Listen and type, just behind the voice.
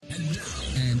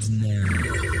And now,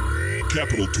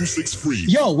 Capital 263.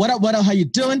 Yo, what up, how you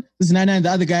doing? This is Nana and the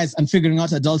other guys. I'm figuring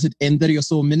out adulthood in 30 or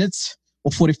so minutes,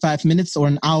 or 45 minutes, or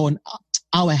an hour and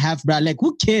a half, bro. Like,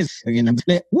 who cares?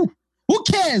 Like, who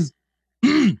cares?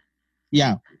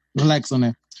 Yeah, relax on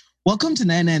it. Welcome to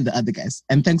Nana and the other guys,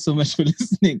 and thanks so much for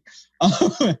listening. I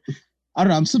don't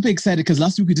know, I'm super excited because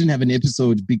last week we didn't have an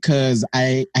episode because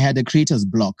I had a creator's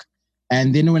block.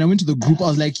 And then when I went to the group, I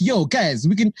was like, yo, guys,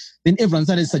 we can... Then everyone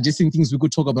started suggesting things we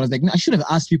could talk about. I was like, no, I should have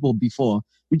asked people before.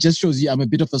 Which just shows you I'm a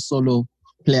bit of a solo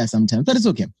player sometimes. But it's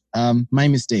okay. My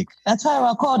mistake. That's why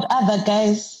we're called other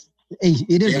guys. Hey,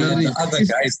 it is. the other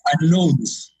guys,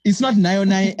 unknowns. It's not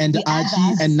Nayonai and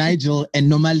Archie and Nigel and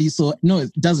Normally. So, no,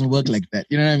 it doesn't work like that.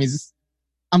 You know what I mean?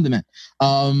 I'm the man.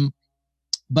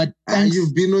 But thanks.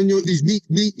 You've been on your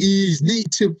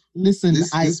tip. Listen,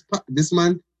 this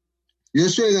man... You're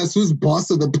showing us who's boss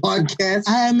of the podcast.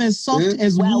 I am as soft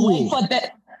as wool.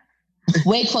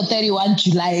 Wait for 31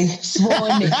 July.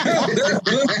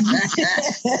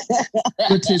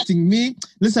 Protesting me.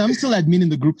 Listen, I'm still admin in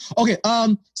the group. Okay,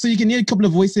 so you can hear a couple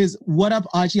of voices. What up,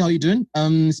 Archie? How you doing?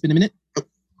 It's been a minute.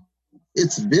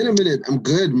 It's been a minute. I'm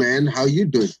good, man. How you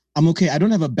doing? I'm okay. I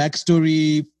don't have a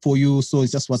backstory for you, so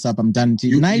it's just what's up. I'm done.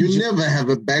 You never have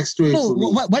a backstory for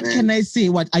me. What can I say?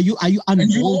 What are you unbold? And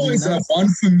you always have one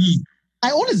for me. I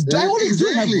always do have...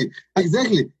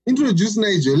 Exactly. Introduce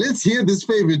Nigel. Let's hear this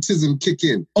favoritism kick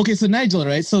in. Okay, so Nigel,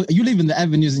 right? So you live in the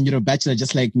avenues and you're a bachelor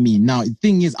just like me. Now, the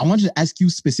thing is, I want to ask you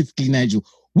specifically, Nigel,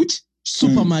 which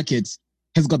supermarket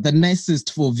has got the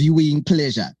nicest for viewing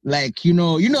pleasure? Like, you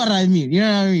know what I mean? You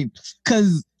know what I mean?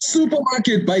 Because...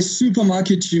 Supermarket, by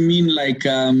supermarket, you mean like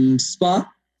Spar?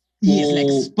 Yes, like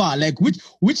Spar. Like which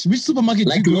supermarket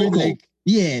like you go local? Like,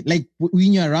 yeah, like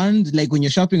when you're around, like when you're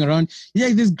shopping around, yeah,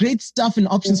 there's great stuff and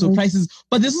options for prices,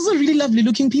 but there's also really lovely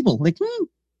looking people. Like,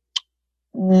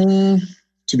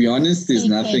 to be honest, there's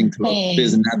nothing.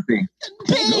 There's nothing.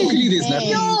 Locally, there's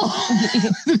nothing.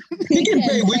 Pick and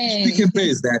Pay. Which Pick and Pay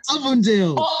is that?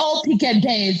 Avondale. All Pick and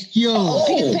Pays. Yo.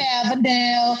 Pick and Pay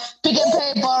Avondale. Pick and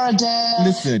Pay Borrowdale.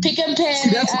 Listen. Pick and Pay.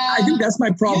 See, I think that's my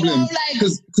problem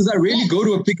because I rarely go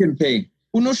to a Pick and Pay.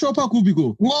 Uno shop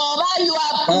Kubigo.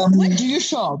 Where do you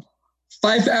shop?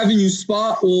 5th Avenue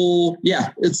Spar, or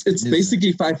it's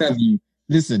basically 5th Avenue.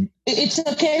 Listen, it's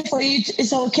okay for you.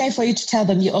 It's okay for you to tell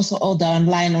them you also order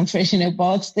online on Fresh in a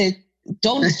Box. They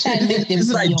don't try and make them. This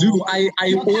is what I do. I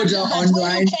order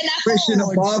online, Fresh in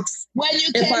a Box. When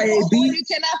you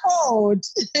can afford.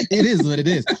 It is what it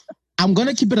is. I'm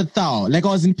gonna keep it 1,000. Like I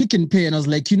was in Pick and Pay, and I was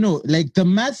like, like the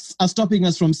maths are stopping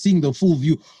us from seeing the full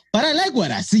view. But I like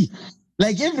what I see.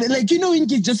 Like you can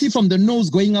just see from the nose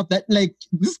going up that like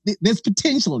there's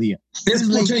potential here. There's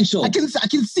potential. I can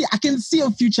see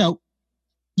a future.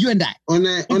 You and I. You are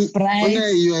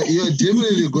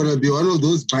definitely gonna be one of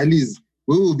those buddies.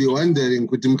 We will be wondering.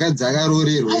 I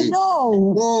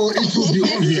know. Oh, it will be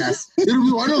obvious. It will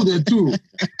be one of the two.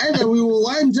 Either we will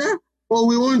wonder or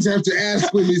we won't have to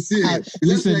ask when we see it.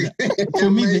 Listen, for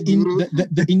me,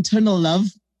 the internal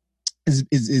love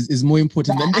is more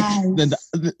important than the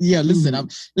listen, I'm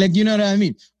like, you know what I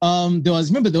mean? There was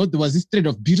this thread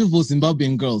of beautiful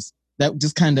Zimbabwean girls that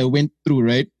just kind of went through,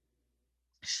 right?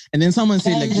 And then someone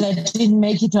said like didn't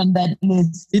make it on that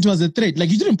list. It was a thread.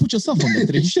 Like you didn't put yourself on that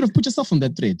thread. You should have put yourself on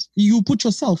that thread. You put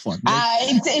yourself on. Like,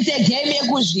 it's a game.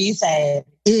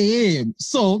 Yeah.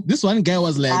 So this one guy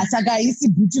was like,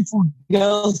 beautiful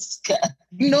girls.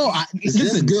 No,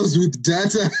 listen, girls with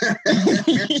data.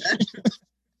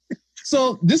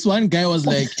 So this one guy was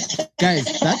like, guys,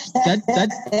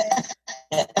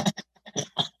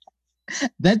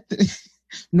 that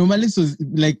normally so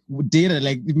like data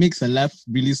like it makes her laugh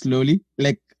really slowly,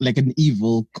 like an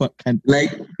evil kind.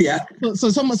 Like yeah.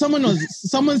 So someone said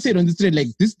on this thread like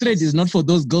this thread is not for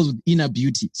those girls with inner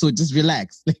beauty. So just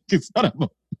relax. Like it's not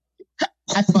about.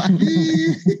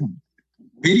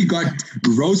 Really got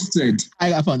roasted.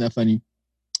 I found that funny.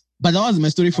 But that was my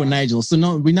story for Nigel. So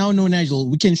now we know Nigel.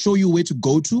 We can show you where to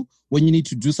go to when you need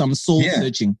to do some soul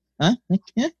searching. Huh?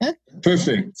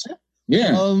 Perfect.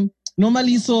 Yeah.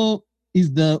 Normally, so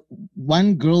is the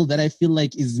one girl that I feel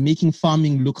like is making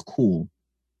farming look cool.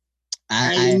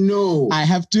 I know. I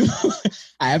have to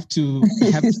admit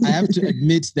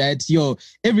that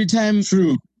every time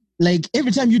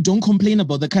you don't complain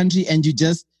about the country and you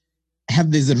just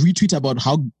there's a retweet about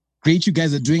how great you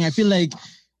guys are doing, I feel like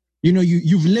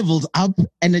you've leveled up,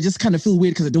 and I just kind of feel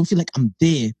weird because I don't feel like I'm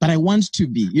there, but I want to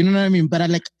be. You know what I mean? But I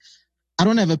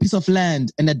don't have a piece of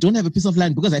land, and I don't have a piece of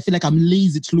land because I feel like I'm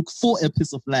lazy to look for a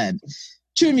piece of land.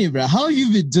 chew me, bro. How have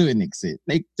you been doing, Nixie?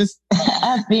 Like, just...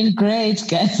 I've been great,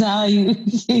 guys. How are you?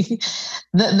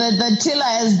 the tiller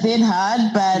has been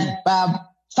hard, but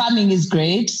farming is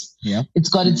great. Yeah. It's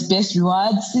got its best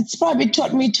rewards. It's probably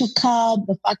taught me to calm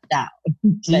the fuck down.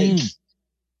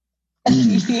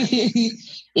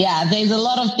 Yeah, there's a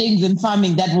lot of things in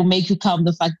farming that will make you calm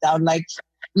the fuck down. Like,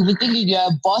 you be thinking you're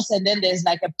a boss, and then there's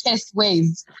like a pest wave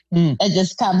that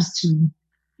just comes to,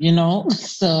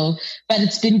 So, but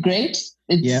it's been great.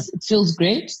 It feels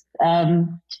great. So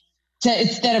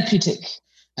it's therapeutic.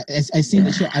 I see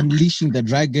that you're unleashing the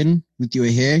dragon with your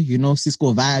hair,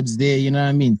 Cisco vibes there, you know what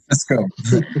I mean? Let's go.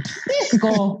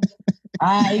 Cisco.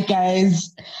 Hi,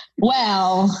 guys.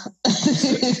 Well,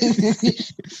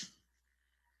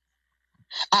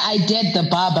 I dared the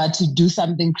barber to do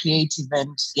something creative,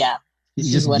 and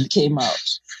this is what came out.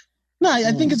 No,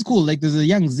 I think it's cool. Like, there's a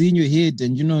young Z in your head,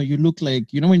 and, you look like,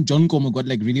 when John Como got,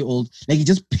 like, really old, like, it's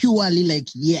just purely, like,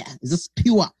 it's just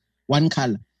pure one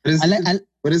color.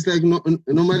 But it's like,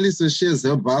 normally, so she has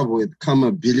her barber with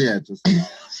Kama Billiard or something.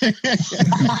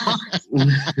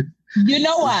 You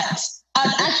know what?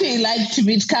 I'd actually like to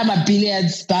meet Kama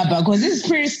Billiard's barber, because he's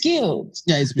pretty skilled.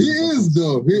 Yeah, he is,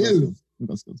 though. He is.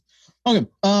 Okay,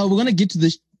 we're gonna get to the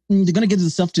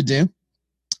stuff today.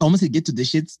 I almost said get to the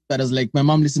shit, but I was like, my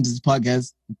mom listened to this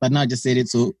podcast, but now I just said it,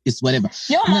 so it's whatever.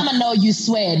 Your mama know you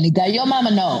swear, nigga. Your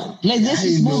mama know. Let's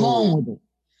just move on with it.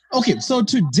 Okay, so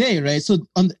today, right? So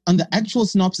on the actual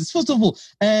synopsis, first of all,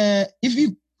 if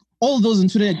you all those on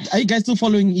Twitter, are you guys still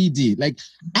following ED? Like,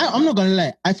 I'm not gonna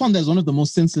lie, I found that's one of the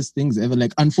most senseless things ever.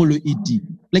 Like, unfollow ED.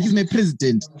 Like, he's my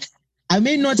president. I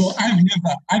may not. So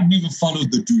I've never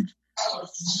followed the dude.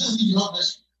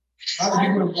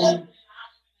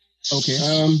 Okay.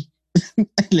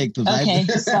 I like the vibe. Okay,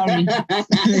 sorry.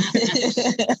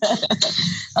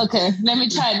 Okay, let me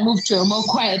try and move to a more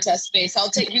quieter space. I'll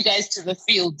take you guys to the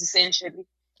field, essentially.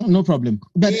 No problem.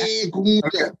 But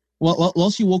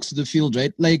while she walks to the field,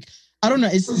 right? Like, I don't know.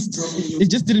 It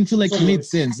just didn't feel like it made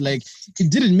sense. Like,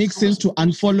 it didn't make sense to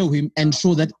unfollow him and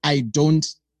show that I don't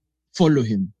follow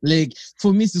him. Like,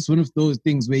 for me, it's just one of those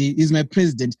things where he's my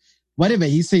president. Whatever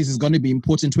he says is going to be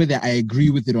important, whether I agree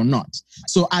with it or not.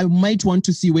 So I might want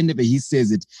to see whenever he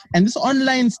says it. And this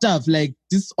online stuff, like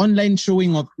this online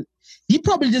showing of, he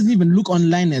probably doesn't even look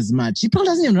online as much. He probably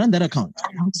doesn't even run that account.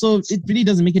 So it really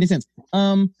doesn't make any sense.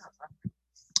 I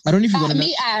don't know if you're going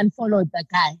to... I unfollowed the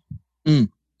guy.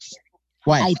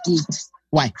 Why? I did.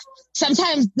 Why?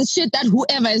 Sometimes the shit that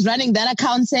whoever is running that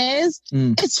account says,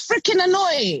 it's freaking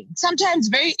annoying. Sometimes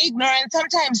very ignorant,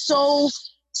 sometimes so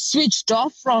switched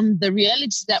off from the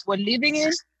reality that we're living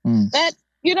in, that,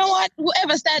 you know what,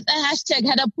 whoever started that hashtag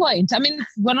had a point. I mean,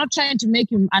 we're not trying to make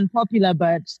him unpopular,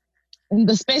 but in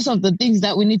the space of the things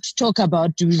that we need to talk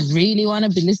about, do we really want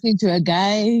to be listening to a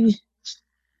guy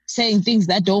saying things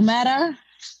that don't matter?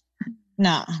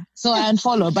 Nah. So I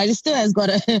unfollowed, but he still has got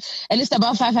at least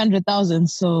about 500,000.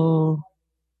 So,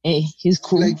 hey, he's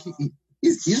cool. Like,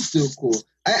 he's still cool.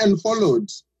 I unfollowed.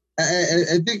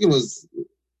 I think it was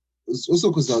also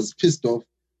because I was pissed off.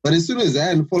 But as soon as I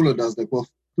unfollowed, I was like, well,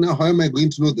 now how am I going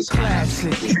to know this?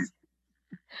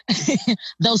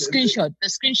 Those screenshots. The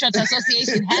Screenshot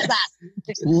Association has us.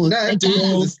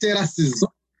 The statuses.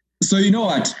 So you know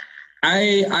what?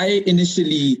 I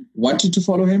initially wanted to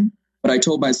follow him, but I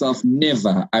told myself,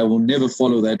 never. I will never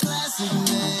follow that.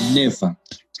 Never.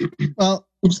 Well,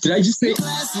 oops, did I just say?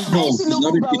 No,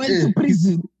 Lumumba went to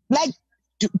prison. Like,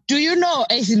 do you know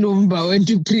AC Lumumba went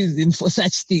to prison for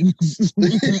such things?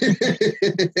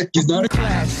 He's not a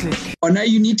classic. Oh, now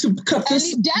you need to cut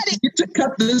this. You need to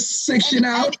cut this section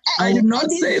out. I did not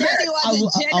say that. Daddy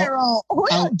was a general. Who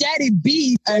your daddy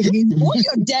be? Who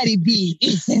your daddy be?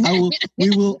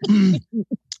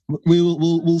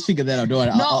 We'll figure that out. Don't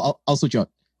worry. No. I'll switch out.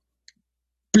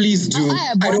 Please do.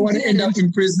 I don't want to end up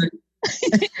in prison.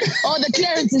 The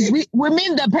clearances. We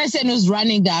mean the person who's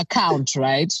running the account,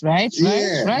 right? Right?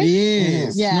 Yeah. Right?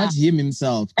 Yes. Yeah. Not him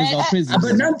himself.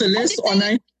 But nonetheless,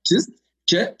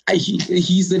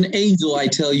 he's an angel. I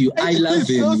tell you, I love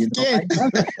him.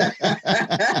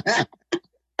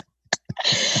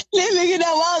 Living in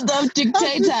a world of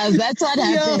dictators. That's what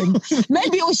happened.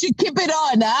 Maybe we should keep it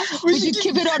on, huh? We should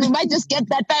keep it on. We might just get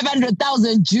that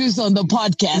 500,000 juice on the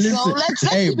podcast. Listen, so let's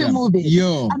keep it moving.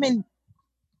 I mean,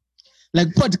 like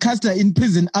podcaster in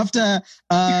prison after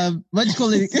what do you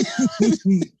call it?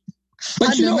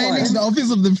 But you know what? The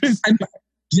office of the prison.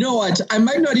 You know what? I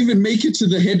might not even make it to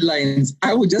the headlines.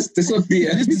 I will just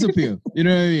disappear. You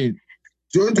know what I mean?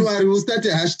 Don't worry, we'll start a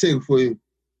hashtag for you.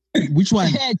 Which one?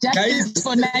 Justice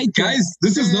for Nigel. Guys,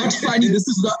 this is not funny. This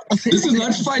is not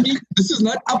funny. This is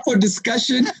not up for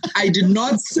discussion. I did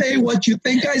not say what you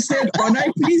think I said.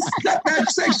 Onai, please cut that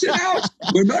section out.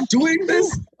 We're not doing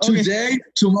this today,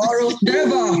 tomorrow,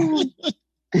 never.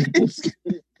 It's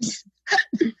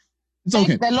okay.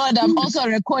 Thank the Lord, I'm also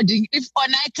recording. If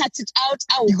Onai cuts it out,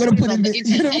 I will put it on the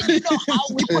internet. And you know how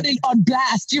we put it on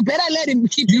blast. You better let him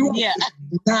keep it here.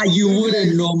 Nah, you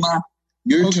wouldn't, Noma.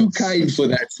 You're too kind for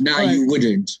that. Nah, right. You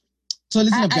wouldn't. So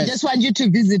listen up, I just want you to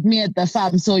visit me at the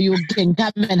farm so you can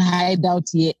come and hide out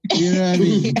here. You know what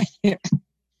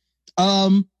I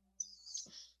mean?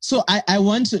 So I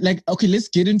want to let's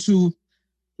get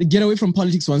away from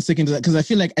politics 1 second, because I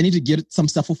feel like I need to get some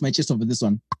stuff off my chest over this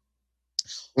one.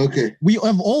 Okay. We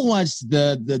have all watched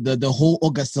the whole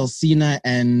August Alsina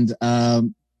and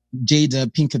Jada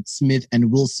Pinkett Smith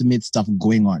and Will Smith stuff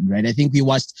going on, right? I think we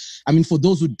watched, for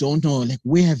those who don't know,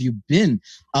 where have you been?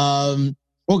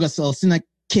 August Alsina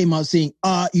came out saying,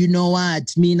 you know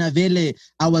what, Mina Vele,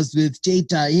 I was with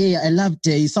Jada, yeah, I loved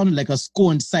her. He sounded like a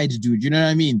scorned side dude, you know what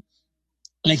I mean?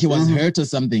 Like he was hurt or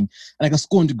something, like a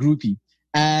scorned groupie.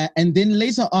 And then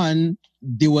later on,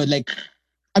 they were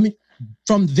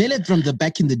from the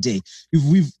back in the day,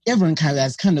 everyone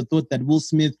has kind of thought that Will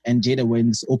Smith and Jada were in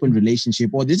this open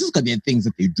relationship, or there's just gonna be things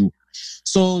that they do.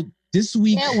 So this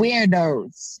week, they're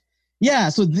weirdos. Yeah.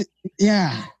 So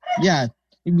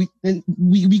we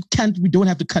don't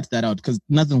have to cut that out because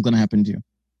nothing's gonna happen to you,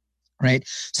 right?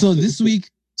 So this week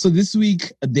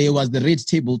there was the Red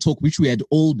Table Talk, which we had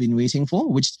all been waiting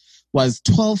for, which was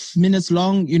 12 minutes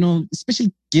long.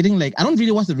 Especially getting I don't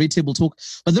really watch the Red Table Talk,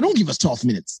 but they don't give us 12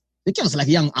 minutes. They give us a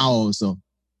young hour or so.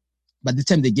 But this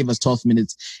time they gave us 12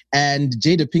 minutes. And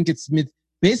Jada Pinkett Smith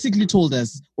basically told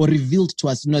us or revealed to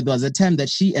us, there was a time that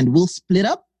she and Will split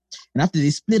up. And after they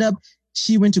split up,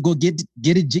 she went to go get it.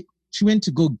 She went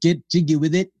to go get jiggy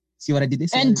with it. See what I did there?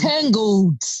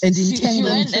 Entangled. Entangled. She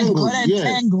went and got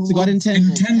entangled. She got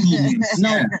entangled.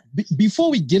 Now, before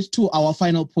we get to our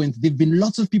final point, there have been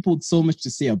lots of people with so much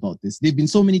to say about this. There have been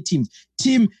so many teams.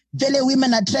 Team, Vele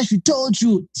women are trash, we told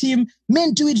you. Team,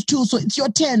 men do it too, so it's your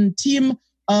turn. Team,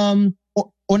 Onai,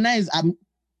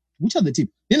 which other team?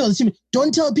 The team,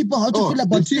 don't tell people how to feel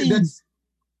about things.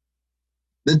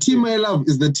 The team I love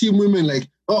is the team women you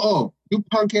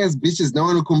punk ass bitches now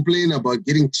want to complain about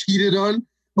getting cheated on.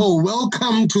 Oh,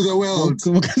 welcome to the world.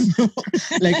 Welcome to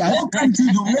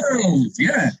the world.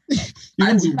 Yeah.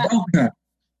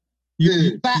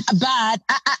 But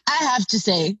I have to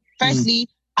say, firstly,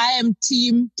 I am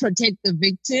team protect the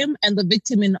victim, and the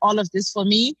victim in all of this for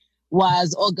me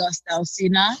was August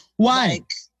Alsina. Why?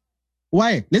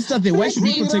 Why? Let's start there. Why should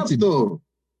we protect him?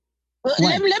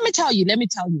 Let me tell you.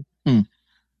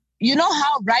 You know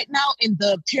how right now in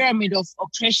the pyramid of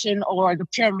oppression or the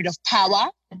pyramid of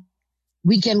power,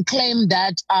 we can claim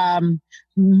that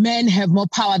men have more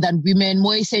power than women.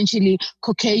 More essentially,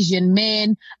 Caucasian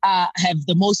men have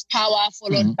the most power,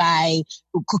 followed by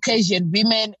Caucasian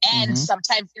women, and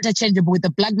sometimes interchangeable with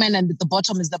the black man, and at the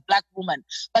bottom is the black woman.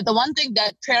 But the one thing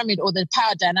that pyramid or the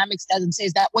power dynamics doesn't say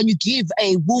is that when you give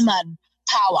a woman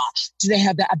power, do they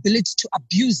have the ability to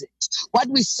abuse it? What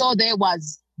we saw there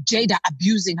was Jada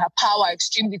abusing her power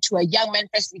extremely to a young man,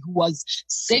 firstly, who was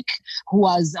sick, who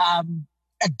was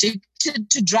addicted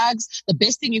to drugs. The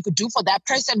best thing you could do for that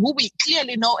person, who we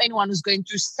clearly know anyone who's going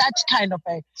through such kind of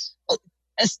a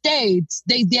state,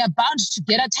 they are bound to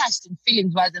get attached in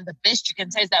feelings wise, and the best you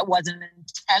can say is that was an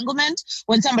entanglement.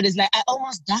 When somebody's like, I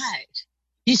almost died.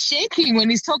 He's shaking when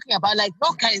he's talking about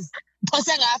no guys, and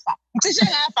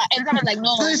someone's like,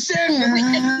 no.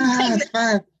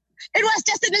 It was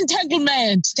just an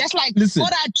entanglement. Just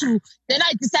what I do. Then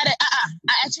I decided, I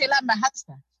actually love my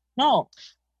husband. No.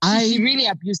 She really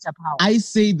abused her power. I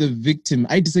say the victim.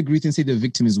 I disagree with and say the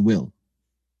victim is Will.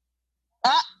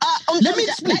 Let me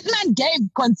explain. That man gave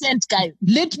consent, guys.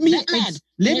 Let me explain.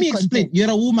 Consent.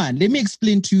 You're a woman. Let me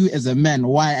explain to you as a man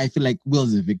why I feel like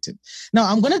Will's a victim. Now,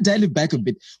 I'm going to dial it back a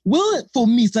bit. Will, for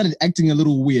me, started acting a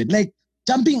little weird.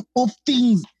 Jumping off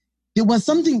things. There was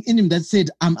something in him that said,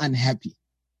 I'm unhappy.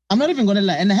 I'm not even going to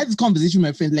lie. And I had this conversation with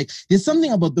my friend. There's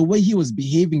something about the way he was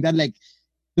behaving that,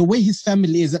 the way his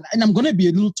family is. And I'm going to be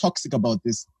a little toxic about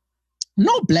this.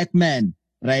 No black man,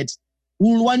 right,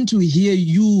 will want to hear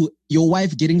your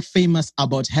wife getting famous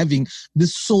about having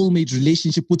this soulmate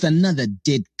relationship with another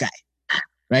dead guy.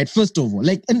 Right? First of all,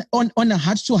 on a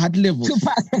heart-to-heart level,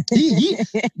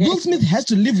 Will Smith has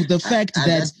to live with the fact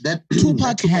that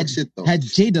Tupac had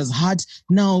Jada's heart.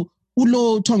 Now,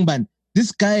 Ulo Tongban,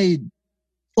 this guy,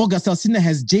 August Alsina,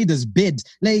 has Jada's bed.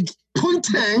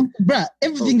 Poontang. Bruh,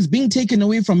 everything's being taken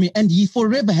away from me, and he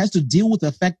forever has to deal with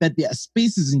the fact that there are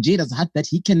spaces in Jada's heart that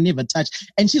he can never touch,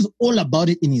 and she's all about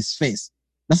it in his face.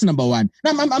 That's number one.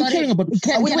 Now, I'm caring about.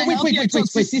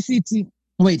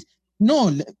 Wait,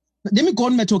 no. Let me go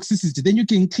on my toxicity. Then you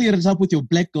can clear it up with your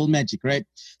black girl magic, right?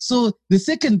 So the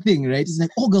second thing, right, is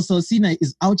like August Alsina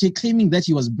is out here claiming that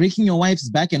he was breaking your wife's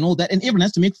back and all that, and everyone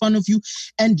has to make fun of you.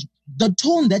 And the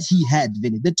tone that he had,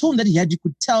 Vinny, you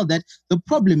could tell that the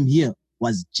problem here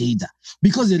was Jada,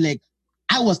 because you're like,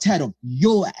 I was tired of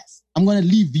your ass. I'm gonna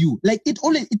leave you. Like it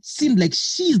seemed like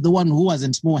she's the one who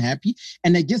wasn't more happy,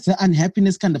 and I guess her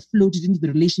unhappiness kind of floated into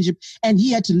the relationship, and he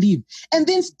had to leave, and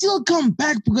then still come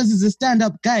back because he's a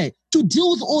stand-up guy to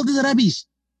deal with all this rubbish.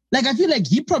 Like I feel like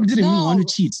he probably didn't even want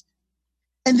to cheat.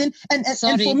 And then and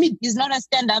for me, he's not a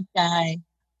stand-up guy.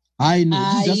 I know.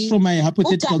 This is just from my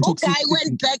hypothetical toxic. Guy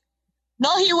went back. No,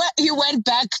 he went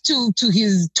back to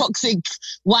his toxic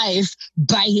wife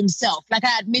by himself. Like,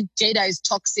 I admit Jada is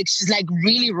toxic. She's like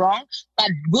really wrong. But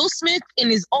Will Smith,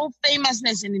 in his own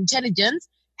famousness and intelligence,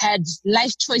 had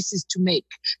life choices to make,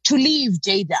 to leave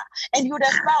Jada. And he would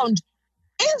have found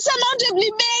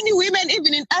insurmountably many women,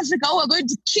 even in Africa, who are going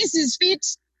to kiss his feet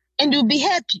and will be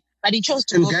happy. But he chose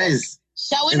to go back.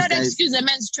 Shall we not excuse a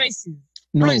man's choices?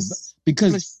 No, Please.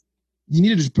 Because he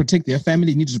needed to protect their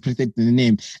family, he needed to protect the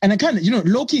name. And I kind of,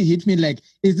 low-key hit me like,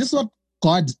 is this what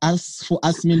God asks for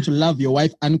us men to love your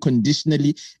wife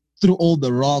unconditionally through all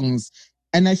the wrongs?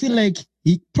 And I feel like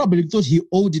he probably thought he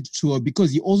owed it to her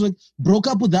because he also broke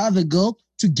up with the other girl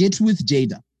to get with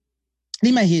Jada.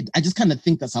 In my head, I just kind of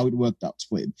think that's how it worked out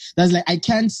for him. That's like, I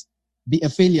can't be a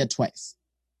failure twice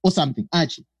or something.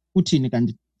 Actually,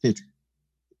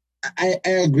 I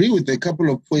agree with a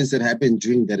couple of points that happened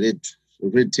during the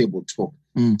Red Table Talk.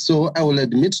 So I will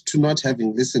admit to not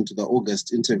having listened to the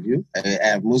August interview. I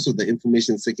have most of the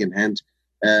information secondhand,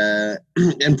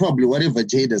 and probably whatever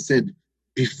Jada said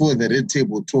before the Red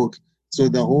Table Talk. So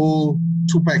the whole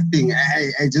Tupac thing,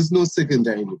 I just know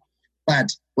secondarily.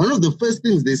 But one of the first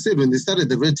things they said when they started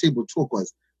the Red Table Talk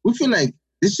was, we feel like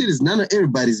this shit is none of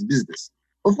everybody's business.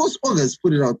 Of course, August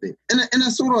put it out there. And I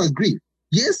sort of agree.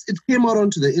 Yes, it came out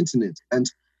onto the internet.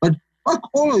 But fuck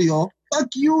all of y'all. Fuck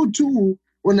you too,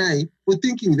 Onai, for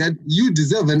thinking that you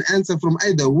deserve an answer from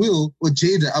either Will or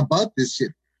Jada about this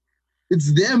shit.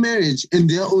 It's their marriage and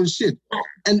their own shit.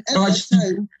 And at that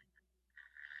time...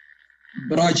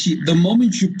 But Archie, the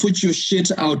moment you put your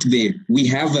shit out there, we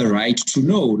have a right to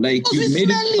know. Like, you've made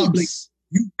it public.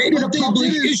 You made it a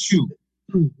public issue.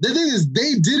 The thing is,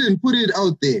 they didn't put it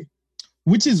out there.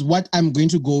 Which is what I'm going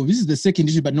to go. This is the second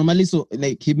issue, but normally, so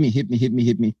like, hit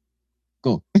me.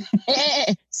 Go.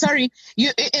 Sorry,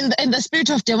 you in the spirit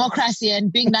of democracy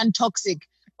and being non-toxic,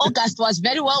 August was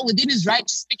very well within his right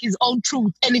to speak his own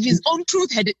truth. And if his own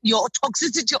truth had your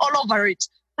toxicity all over it,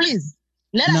 please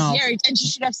let us hear it. And she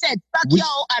should have said, fuck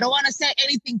y'all, I don't want to say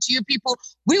anything to you people.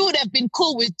 We would have been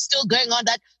cool with still going on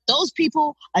that. Those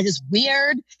people are just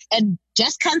weird and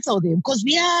just cancel them because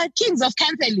we are kings of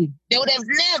canceling. They would have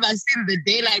never seen the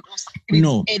daylight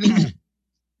of anything.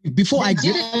 Before I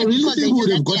get, I really think we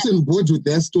would have gotten bored with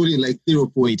their story like 3 or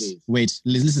 4 days. Wait,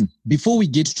 listen. Before we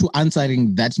get to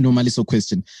answering that normally so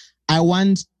question, I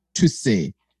want to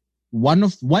say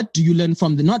what do you learn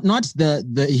from not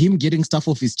the him getting stuff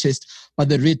off his chest, but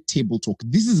the Red Table Talk.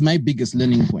 This is my biggest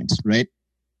learning point, right?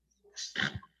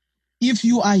 If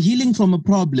you are healing from a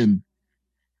problem,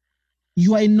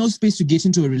 you are in no space to get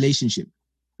into a relationship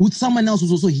with someone else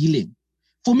who's also healing.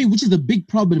 For me, which is the big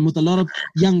problem with a lot of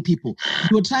young people,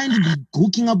 you're trying to be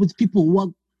hooking up with people who are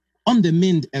on the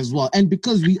mend as well. And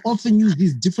because we often use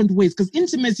these different ways, because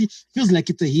intimacy feels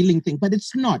like it's a healing thing, but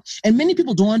it's not. And many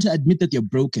people don't want to admit that they're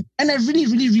broken. And I really,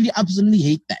 really, really absolutely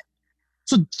hate that.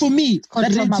 So for me,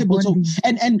 that Red Table Talk,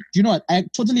 and you know what, I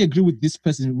totally agree with this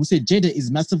person who said Jada is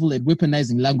masterful at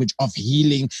weaponizing language of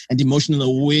healing and emotional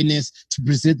awareness to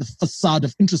present the facade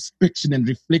of introspection and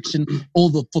reflection,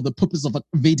 for the purpose of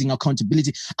evading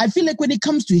accountability. I feel like when it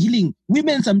comes to healing,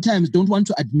 women sometimes don't want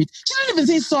to admit. She didn't even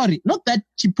say sorry. Not that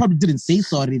she probably didn't say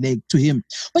sorry to him,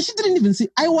 but she didn't even say,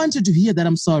 I wanted to hear that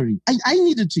I'm sorry. I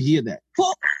needed to hear that.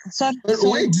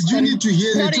 Why did you need to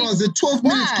hear that? It was a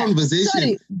 12-minute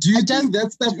conversation. Do you think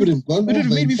that stuff would have gone? It would have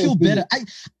made me feel better.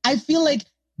 I feel like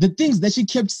the things that she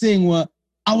kept saying were,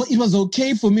 it was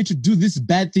okay for me to do this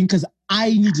bad thing because I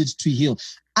needed to heal.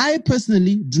 I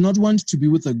personally do not want to be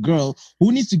with a girl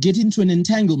who needs to get into an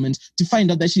entanglement to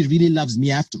find out that she really loves me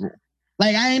after all.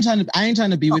 Like, I ain't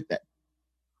trying to be with that.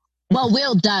 Well,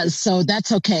 Will does, so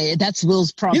that's okay. That's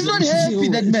Will's problem. He's not happy,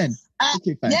 that man.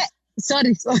 Okay, fine. Yeah.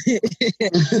 Sorry. I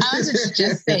wanted to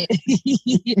just say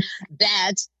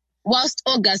that whilst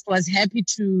August was happy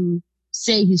to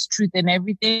say his truth and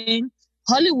everything,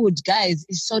 Hollywood, guys,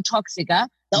 is so toxic. Huh?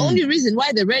 The only reason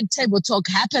why the Red Table Talk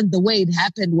happened the way it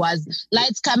happened was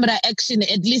lights, camera, action.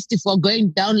 At least if we're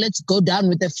going down, let's go down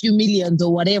with a few millions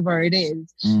or whatever it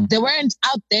is. They weren't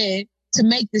out there to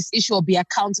make this issue or be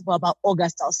accountable about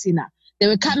August Alsina. They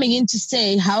were coming in to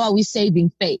say, how are we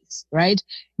saving face, right?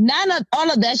 None of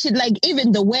all of that shit, like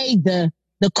even the way the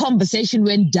conversation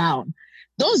went down.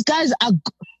 Those guys are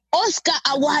Oscar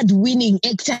award-winning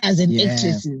actors and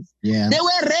actresses. Yeah. They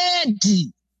were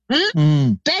ready.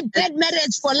 Bad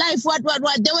marriage for life, what.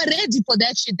 They were ready for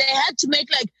that shit. They had to make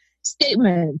like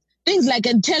statements. Things like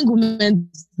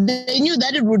entanglement, they knew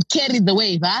that it would carry the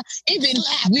wave, huh? Even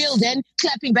Will then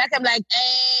clapping back, I'm like,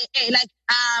 hey,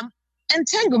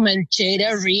 entanglement,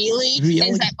 Jada, really?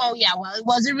 It's like, oh yeah, well, it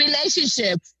was a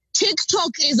relationship.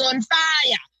 TikTok is on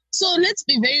fire. So let's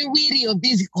be very wary of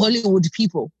these Hollywood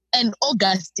people, and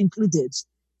August included.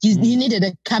 He needed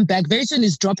a comeback. Very soon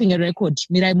he's dropping a record,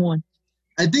 Mirai Moon.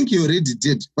 I think he already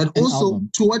did. But also,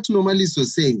 to what Normalist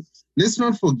was saying, let's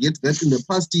not forget that in the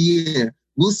past year,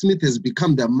 Will Smith has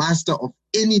become the master of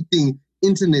anything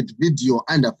internet video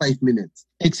under 5 minutes.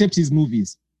 Except his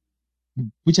movies,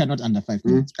 which are not under 5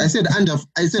 minutes. I said under 5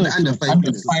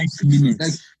 minutes. 5 minutes.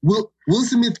 Like Will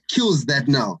Smith kills that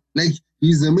now. Like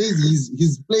he's amazing.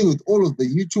 He's playing with all of the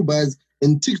YouTubers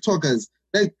and TikTokers.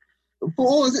 Like for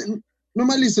all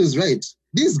Normalist is right.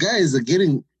 These guys are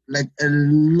getting like a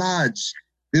large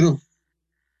bit of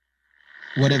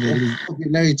whatever it is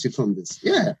popularity from this.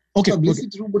 Yeah. Okay. So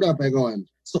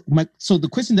the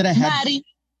question that I had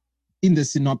in the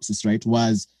synopsis, right,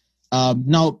 was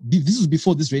now this was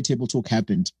before this Red Table Talk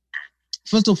happened.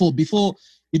 First of all, before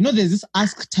there's this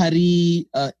Ask Tari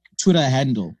Twitter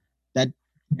handle that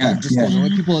where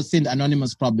people send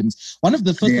anonymous problems. One of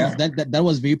the first ones that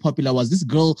was very popular was this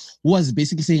girl who was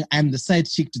basically saying, I'm the side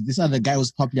chick to this other guy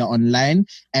who's popular online,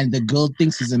 and the girl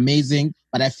thinks he's amazing,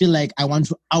 but I feel like I want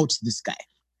to out this guy.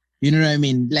 You know what I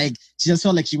mean? Like, she just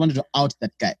felt like she wanted to out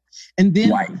that guy. And then...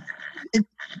 Why? That's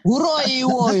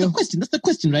the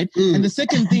question, right? And the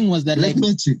second thing was that, like,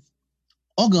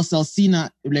 August Alsina,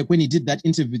 like, when he did that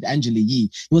interview with Angela Yee,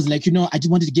 he was like, I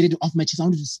just wanted to get it off my chest. I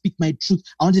wanted to speak my truth.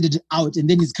 I wanted it out. And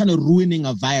then he's kind of ruining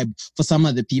a vibe for some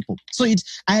other people. So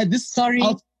I had this... Sorry.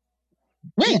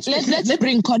 Wait, let's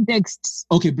bring context.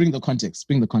 Okay, bring the context.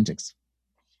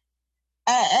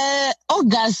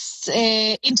 August's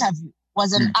interview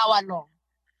was an hour long.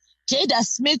 Jada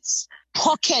Smith's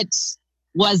pocket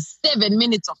was 7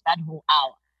 minutes of that whole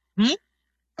hour.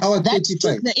 Hour that 35.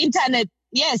 Took the internet,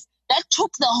 yes, that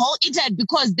took the whole internet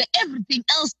because everything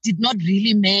else did not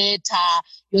really matter.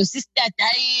 Your sister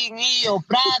dying, your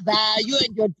brother, you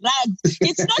and your drugs.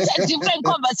 It's not a different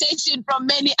conversation from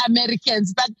many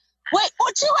Americans. But wait,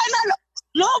 not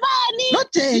you know what I mean?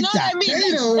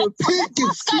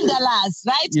 That's scandalous,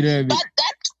 right? You know what I mean? But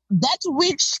that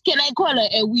witch, can I call her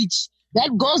a witch?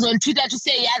 That goes on Twitter to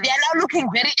say, they are now looking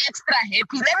very extra happy.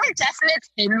 Let me just let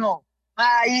her know.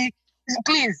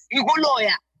 Please, you go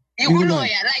lawyer.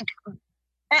 Like,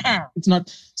 it's not.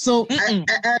 So I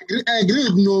agree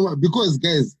with Noah because,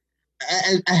 guys,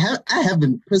 I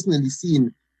haven't personally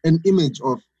seen an image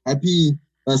of Happy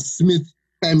Smith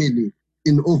family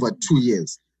in over 2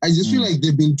 years. I just feel like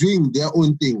they've been doing their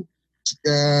own thing.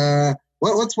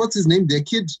 What's his name? Their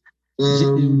kid?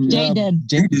 Jaden.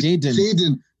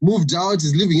 Jaden moved out,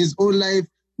 is living his own life.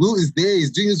 Will is there,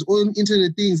 he's doing his own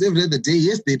internet things every other day.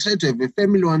 Yes, they try to have a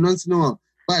family one once in a while,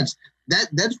 but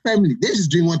that family, they're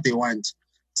just doing what they want.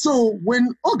 So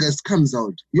when August comes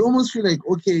out, you almost feel like,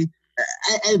 okay,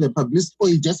 either publicist or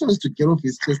he just wants to get off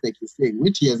his chest, like he's saying,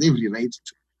 which he has every right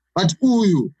to. But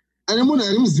you, and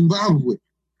I'm Zimbabwe.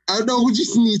 I don't know who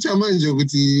just needs a manager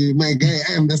with my guy.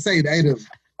 I am the side item.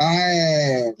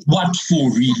 What for,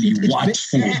 really? What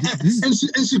for?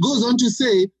 And she goes on to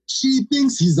say she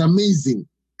thinks he's amazing,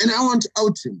 and I want to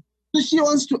out him. So she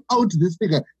wants to out this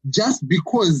figure just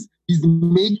because he's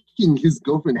making his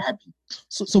girlfriend happy.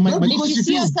 So my if you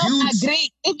see yourself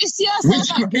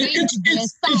agreeing to be a side,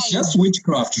 it's just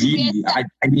witchcraft, really. I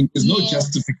mean, there's no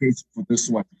justification for this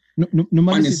one. No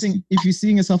matter if you're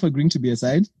seeing yourself agreeing to be a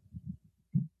side,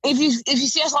 if you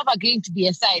see yourself agreeing to be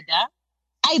a side,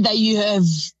 either you have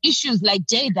issues like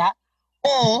Jada,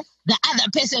 or the other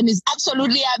person is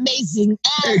absolutely amazing,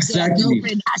 and exactly. Their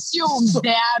girlfriend assumes they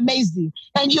are amazing,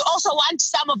 and you also want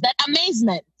some of that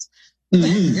amazement.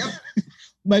 Yep.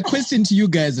 My question to you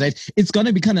guys, right? It's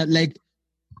gonna be kind of like,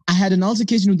 I had an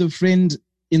altercation with a friend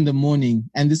in the morning,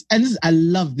 and this I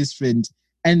love this friend,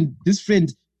 and this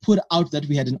friend put out that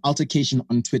we had an altercation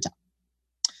on Twitter.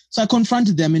 So I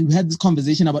confronted them and we had this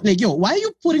conversation about like, yo, why are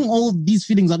you putting all these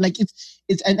feelings out? Like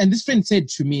and this friend said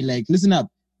to me, like, listen up.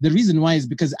 The reason why is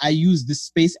because I use this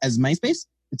space as my space.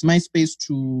 It's my space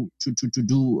to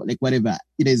do like whatever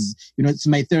it is. You know, it's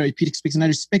my therapeutic space and I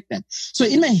respect that. So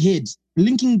in my head,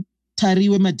 linking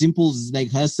Tariwe Madimples,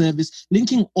 like her service,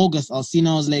 linking August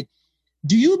Alsina, I was like,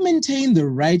 do you maintain the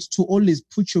right to always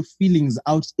put your feelings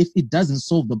out if it doesn't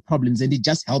solve the problems and it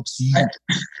just helps you?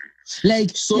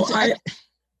 Like, so I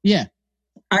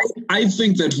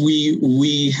think that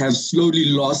we have slowly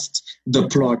lost the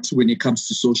plot when it comes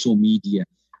to social media.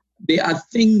 There are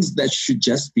things that should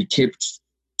just be kept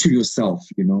to yourself,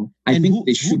 you know. I think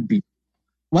they should be.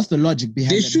 What's the logic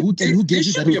behind that? Who gave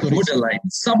you that be a borderline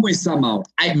somewhere, somehow.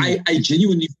 I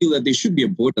genuinely feel that there should be a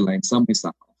borderline somewhere,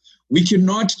 somehow. We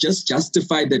cannot just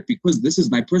justify that because this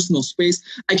is my personal space.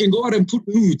 I can go out and put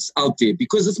nudes out there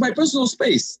because it's my personal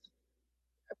space.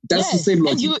 That's the same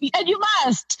logic. And you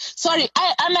must. Sorry,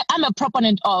 I'm a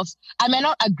proponent of, I may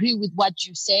not agree with what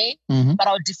you say, but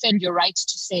I'll defend your right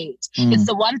to say it. It's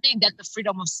the one thing that the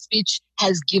freedom of speech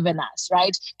has given us,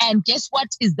 right? And guess what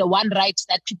is the one right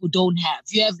that people don't have?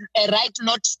 You have a right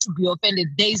not to be offended.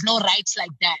 There is no right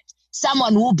like that.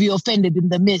 Someone will be offended in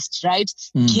the midst, right?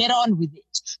 Get on with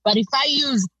it. But if I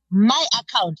use my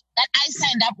account that I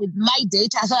signed up with my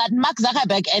data so that Mark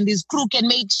Zuckerberg and his crew can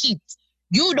make shit,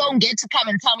 you don't get to come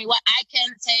and tell me what I can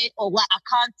say or what I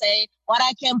can't say, what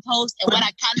I can post and what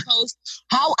I can't post,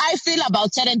 how I feel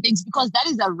about certain things, because that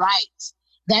is a right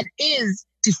that is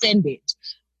defended.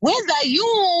 Whether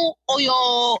you or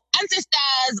your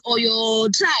ancestors or your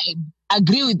tribe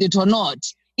agree with it or not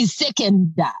is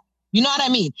secondary. You know what I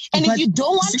mean? And if you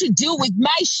don't want to deal with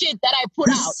my shit that I put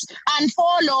out,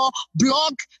 unfollow,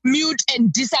 block, mute,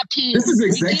 and disappear. This is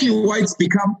exactly why it's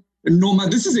become, Norma,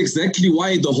 this is exactly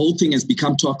why the whole thing has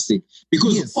become toxic.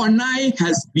 Because Onai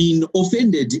has been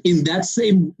offended in that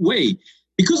same way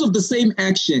because of the same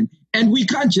action. And we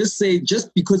can't just say,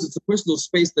 just because it's a personal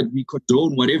space, that we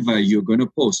condone whatever you're going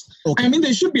to post. Okay. I mean,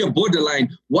 there should be a borderline.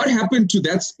 What happened to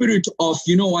that spirit of,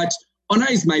 you know what,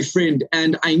 Onai is my friend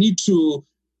and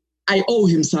I owe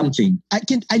him something.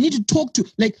 I need to talk to,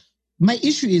 like, my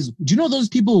issue is, do you know those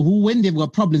people who, when they've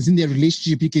got problems in their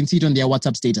relationship, you can see it on their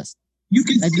WhatsApp status? You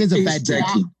can like, see there's a bad day.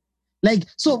 Like,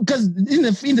 so, because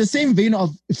in the same vein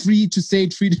of free to say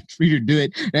it, free to do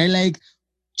it, right? Like,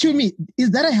 to me,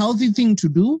 is that a healthy thing to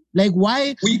do? Like,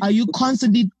 why are you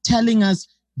constantly telling us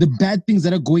the bad things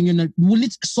that are going on? Will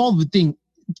it solve the thing?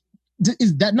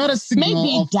 Is that not a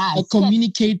signal of a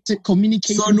communication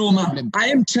So, Norma, problem? I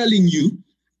am telling you,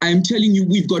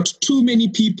 we've got too many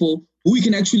people who we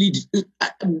can actually,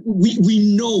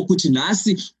 we know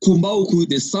Kutinasi, Kumbauku,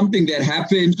 there's something that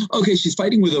happened. Okay, she's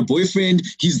fighting with her boyfriend.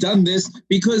 He's done this,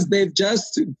 because they've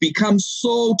just become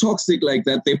so toxic like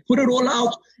that. They put it all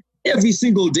out every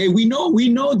single day. We know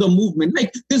the movement.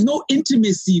 Like, there's no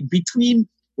intimacy between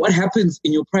what happens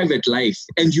in your private life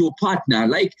and your partner.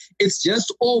 Like, it's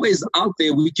just always out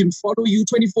there. We can follow you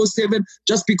 24/7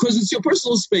 just because it's your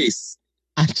personal space.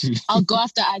 Actually, I'll go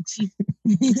after Archie.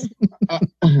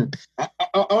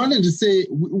 I wanted to say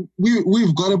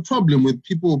we've got a problem with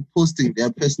people posting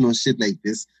their personal shit like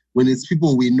this when it's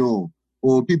people we know,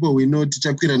 or people we know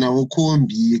tichakwira nawo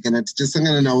kombi kana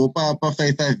tichasangana nawo pa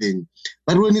 5-5.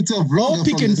 But when it's a vlogger or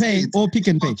pick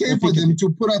and pay, okay for them to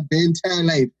put up their entire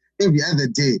life every other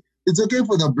day. It's okay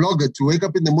for the blogger to wake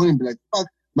up in the morning and be like, fuck,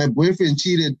 my boyfriend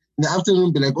cheated. In the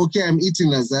afternoon be like, okay, I'm eating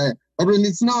lasagna. But when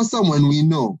it's now someone we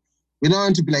know, we don't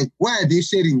want to be like, why are they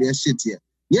sharing their shit here?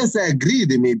 Yes, I agree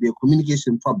there may be a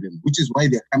communication problem, which is why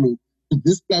they're coming to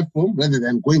this platform rather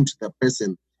than going to the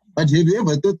person. But have you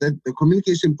ever thought that the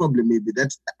communication problem may be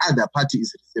that the other party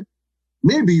is receptive?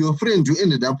 Maybe your friend who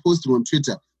ended up posting on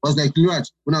Twitter was like, you know what,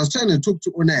 when I was trying to talk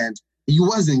to Onai, he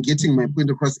wasn't getting my point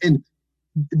across, and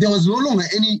there was no longer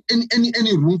any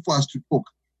room for us to talk.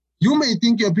 You may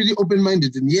think you're pretty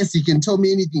open-minded, and yes, he can tell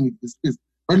me anything if this is.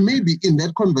 But maybe in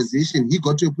that conversation, he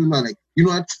got to a point where, like, you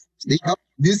know what,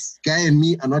 this guy and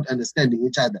me are not understanding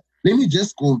each other. Let me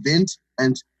just go vent.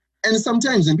 And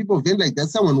sometimes when people vent like that,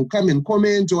 someone will come and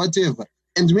comment or whatever,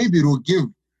 and maybe they'll give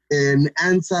an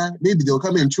answer. Maybe they'll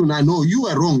come and tune, no, you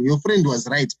are wrong, your friend was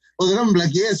right. Or they'll come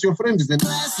like, yes, your friend is an...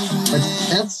 But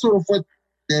that's sort of what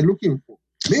they're looking for.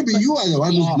 Maybe you are the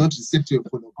one who's not receptive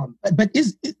for the content. But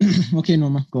is... Okay,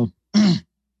 Norma, go.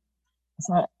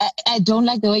 So I don't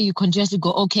like the way you continuously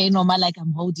go, okay, Norma, like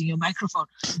I'm holding your microphone.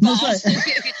 No, sorry. It's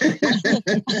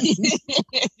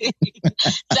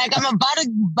like I'm about to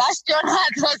bust your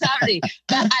heart or something.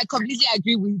 But I completely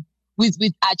agree with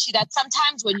Archie that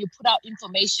sometimes when you put out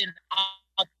information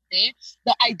out there.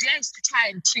 The idea is to try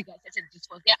and trigger certain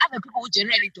discourse. There are other people who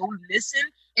generally don't listen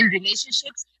in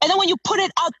relationships. And then when you put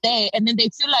it out there and then they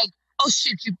feel like, oh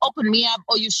shit, you've opened me up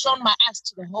or you've shown my ass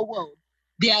to the whole world,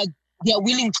 they are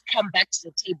willing to come back to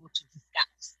the table to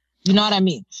discuss. You know what I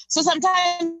mean? So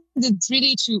sometimes it's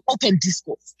really to open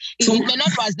discourse. It may not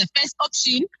was the first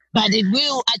option, but it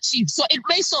will achieve. So it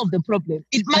may solve the problem.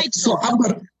 It might solve. So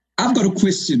I've got a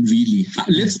question, really.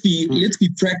 Let's be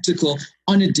practical.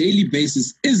 On a daily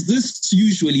basis, is this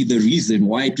usually the reason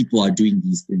why people are doing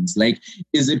these things? Like,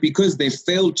 is it because they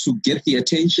failed to get the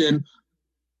attention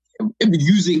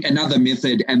using another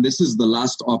method and this is the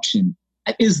last option?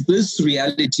 Is this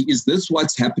reality? Is this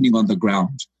what's happening on the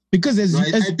ground? Because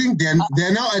I think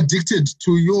they're now addicted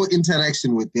to your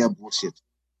interaction with their bullshit.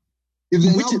 If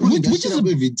they're now putting that shit up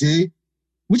every day,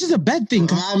 which is a bad thing.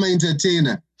 I'm an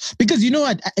entertainer. Because you know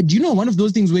what? Do you know one of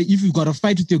those things where if you've got a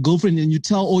fight with your girlfriend and you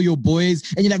tell all your boys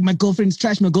and you're like, my girlfriend's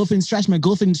trash, my girlfriend's trash, my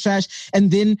girlfriend's trash. And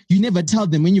then you never tell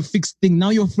them when you fix things. Now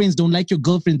your friends don't like your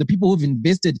girlfriend, the people who've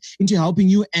invested into helping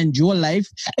you and your life.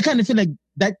 I kind of feel like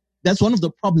that's one of the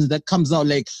problems that comes out.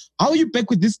 Like, how are you back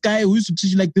with this guy who used to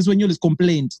treat you like this when you always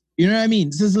complained? You know what I mean?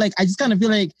 This is like, I just kind of feel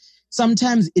like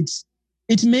sometimes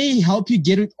it may help you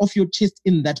get it off your chest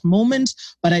in that moment,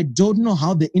 but I don't know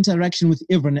how the interaction with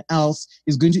everyone else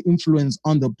is going to influence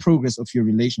on the progress of your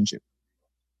relationship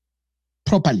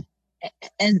properly.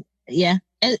 As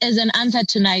an answer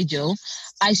to Nigel,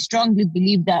 I strongly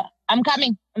believe that I'm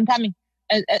coming.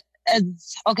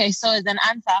 Okay, so as an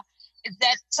answer, is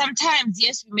that sometimes,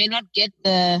 yes, we may not get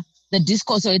the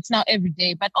discourse, or it's now every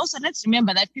day, but also let's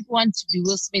remember that people want to be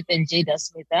Will Smith and Jada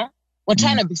Smith. We're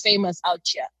trying to be famous out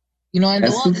here. You know, and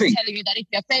the world is telling you that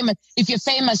if you're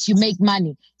famous, you make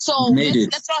money. So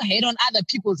let's not hate on other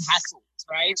people's hustles,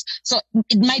 right? So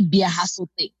it might be a hustle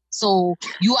thing. So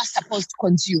you are supposed to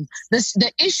consume.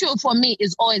 The issue for me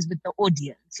is always with the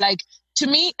audience. Like, to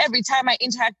me, every time I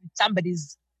interact with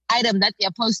somebody's item that they're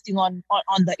posting on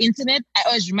the internet, I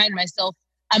always remind myself,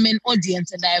 I'm an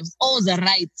audience and I have all the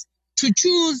right to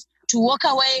choose to walk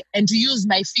away and to use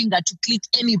my finger to click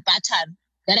any button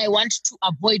that I want to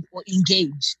avoid or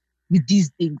engage with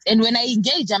these things. And when I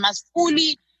engage, I must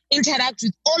fully interact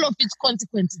with all of its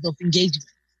consequences of engagement.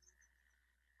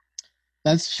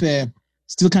 That's fair.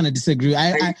 Still kind of disagree.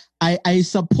 I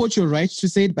support your right to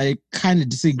say it, but I kind of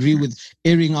disagree with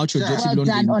airing out your dirty laundry. Well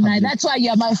done, Onai. That's why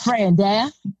you're my friend, eh?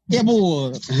 Yeah,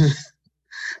 boy.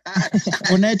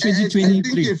 Onai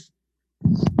 2023.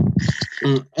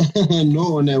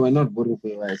 No, Onai, we're not voting for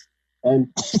your ass. And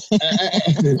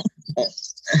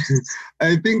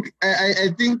I think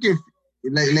if,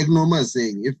 like Norma is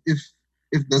saying,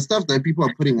 if the stuff that people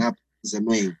are putting up is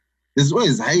annoying, there's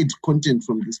always hide content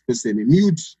from this person,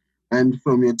 mute, and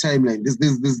from your timeline.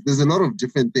 There's a lot of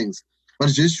different things. But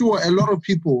just sure, a lot of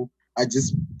people are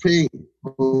just preying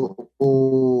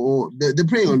or they're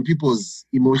preying on people's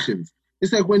emotions.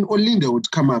 It's like when Olinda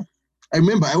would come up. I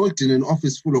remember I worked in an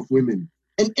office full of women,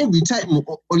 and every time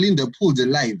Olinda pulled a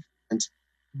live, and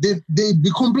they'd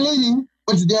be complaining,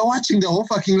 but they're watching the whole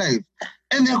fucking live.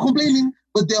 And they're complaining,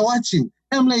 but they're watching.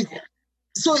 And I'm like,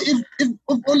 so if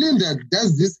Olinda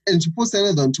does this and she posts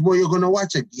another one tomorrow, you're going to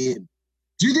watch again.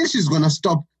 Do you think she's going to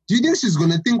stop? Do you think she's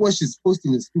going to think what she's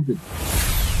posting is stupid?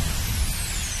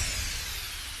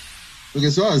 Okay,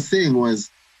 so what I was saying was,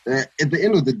 at the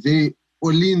end of the day,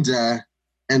 Olinda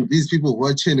and these people who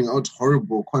are churning out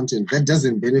horrible content that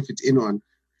doesn't benefit anyone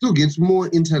still gets more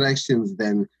interactions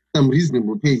than some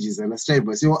reasonable pages and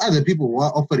subscribers, or other people who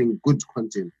are offering good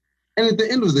content. And at the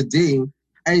end of the day,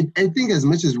 I think as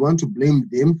much as we want to blame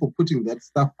them for putting that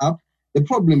stuff up, the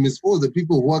problem is all the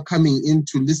people who are coming in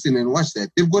to listen and watch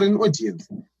that. They've got an audience.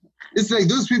 It's like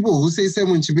those people who say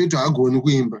Simon Chibeto are going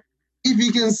to if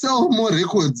he can sell more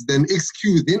records than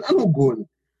XQ, then I'm not going.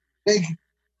 Like,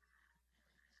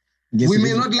 we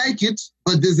may not like it,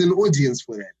 but there's an audience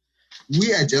for that.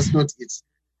 We are just not it.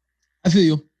 I feel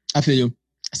you.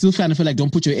 I still kind of feel like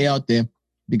don't put your ear out there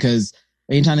because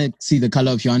I ain't trying to see the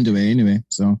color of your underwear anyway.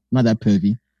 So not that pervy.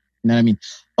 You know what I mean?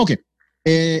 Okay.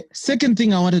 Second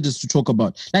thing I wanted us to talk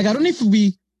about. Like, I don't know if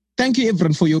thank you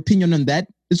everyone for your opinion on that.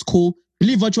 It's cool.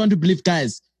 Believe what you want to believe,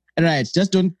 guys. All right.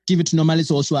 Just don't give it to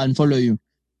Normalis or and follow you.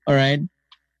 All right.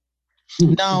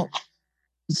 Now,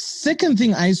 second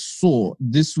thing I saw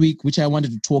this week, which I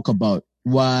wanted to talk about,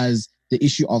 was the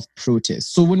issue of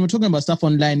protest. So when we're talking about stuff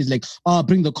online, it's like,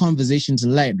 bring the conversation to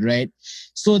light, right?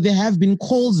 So there have been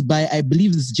calls by, I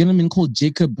believe, this gentleman called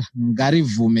Jacob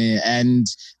Ngarivume, and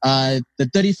the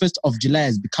 31st of July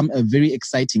has become a very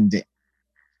exciting day.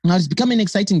 Now, it's becoming an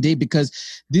exciting day because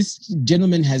this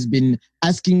gentleman has been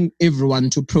asking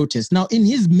everyone to protest. Now, in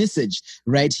his message,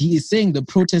 right, he is saying the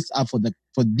protests are for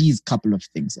these couple of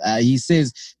things. He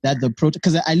says that the protest,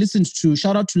 because I listened to,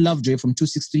 shout out to Lovejoy from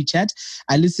 263 Chat.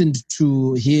 I listened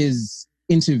to his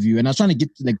interview and I was trying to get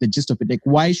like the gist of it. Like,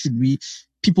 why should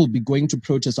people be going to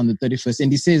protest on the 31st?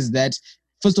 And he says that,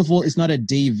 first of all, it's not a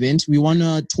day event. We want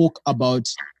to talk about,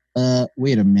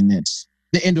 wait a minute.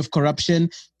 The end of corruption.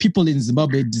 People in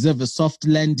Zimbabwe deserve a soft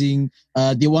landing.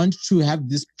 They want to have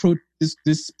this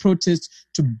protest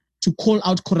to call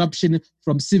out corruption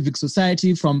from civic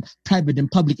society, from private and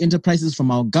public enterprises,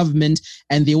 from our government.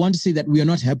 And they want to say that we are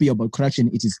not happy about corruption.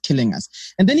 It is killing us.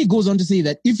 And then he goes on to say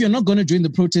that if you're not going to join the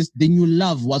protest, then you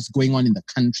love what's going on in the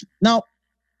country. Now,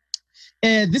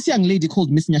 this young lady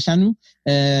called Miss Nyashanu,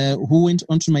 who went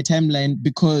onto my timeline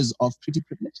because of Pretty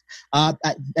Privilege. I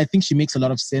think she makes a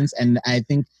lot of sense, and I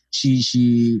think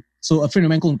so a friend of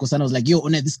mine called Nkosana was like, yo,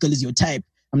 Ona, this girl is your type.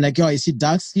 I'm like, yo, is she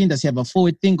dark skinned? Does she have a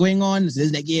forward thing going on? So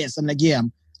he's like, yes. I'm like, yeah,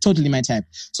 I'm totally my type.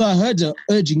 So I heard her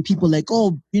urging people like,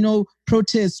 oh,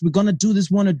 protests, we're going to do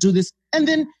this, want to do this. And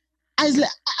then I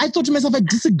thought to myself, I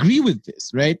disagree with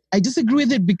this, right? I disagree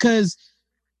with it because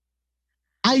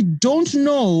I don't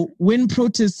know when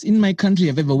protests in my country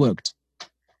have ever worked.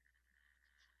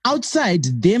 Outside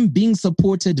them being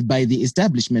supported by the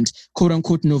establishment, quote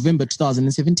unquote, November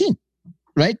 2017,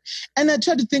 right? And I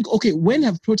tried to think, okay, when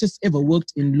have protests ever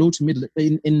worked in low to middle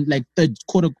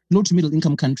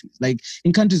income countries, like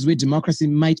in countries where democracy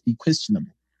might be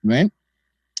questionable, right?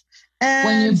 And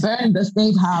when you burn the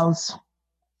state house,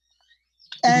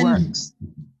 it works.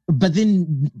 But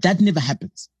then that never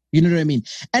happens. You know what I mean?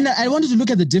 And I wanted to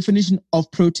look at the definition of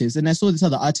protest, and I saw this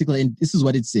other article, and this is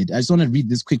what it said. I just want to read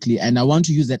this quickly, and I want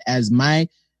to use that as my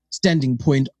standing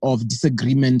point of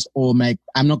disagreement or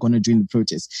I'm not going to join the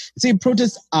protest. Say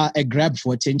protests are a grab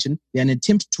for attention. They're an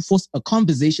attempt to force a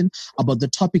conversation about the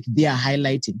topic they are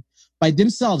highlighting. By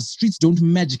themselves, streets don't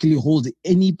magically hold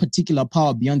any particular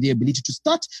power beyond their ability to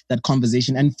start that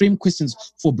conversation and frame questions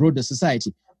for broader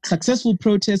society. Successful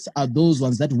protests are those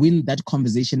ones that win that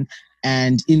conversation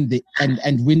and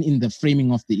win in the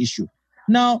framing of the issue.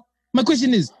 Now, my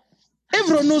question is,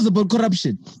 everyone knows about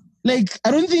corruption. Like,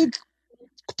 I don't think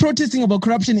protesting about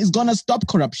corruption is gonna stop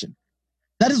corruption.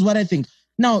 That is what I think.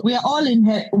 Now, we are all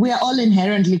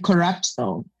inherently corrupt,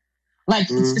 though. Like,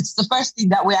 it's the first thing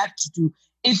that we have to do.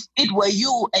 If it were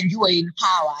you and you were in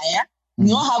power, yeah, you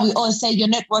know how we all say your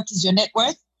net worth is your net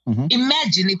worth.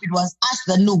 Imagine if it was us,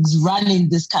 the nooks, running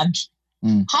this country.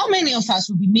 How many of us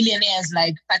would be millionaires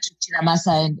like Patrick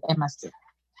Chinamasa and Emma Smith?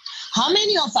 How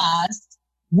many of us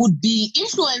would be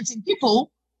influencing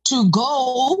people to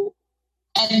go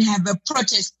and have a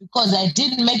protest because I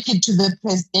didn't make it to the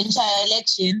presidential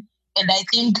election? And I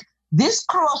think this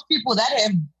crew of people that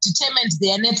have determined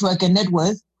their network and net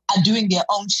worth are doing their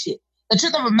own shit. The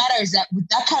truth of the matter is that with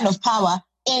that kind of power,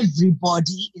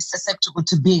 everybody is susceptible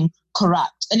to being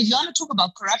corrupt. And if you want to talk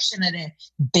about corruption at a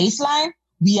baseline,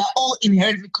 we are all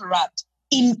inherently corrupt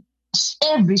in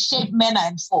every shape, manner,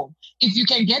 and form. If you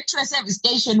can get to a service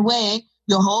station where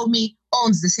your homie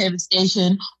owns the service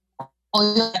station,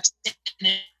 or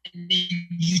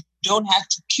you don't have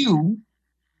to queue,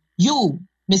 you,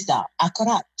 mister, are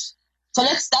corrupt. So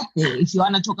let's start there. If you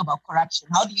want to talk about corruption,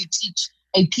 how do you teach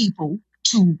a people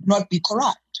to not be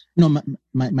corrupt? No, my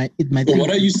so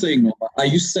what are you saying, Noma? Are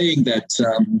you saying that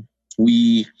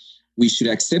we should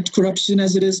accept corruption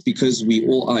as it is because we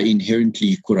all are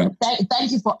inherently corrupt?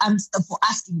 Thank you for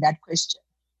asking that question.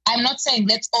 I'm not saying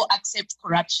let's all accept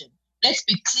corruption. Let's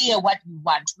be clear what we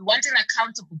want. We want an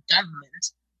accountable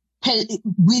government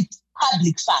with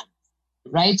public funds,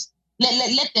 right?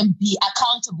 Let them be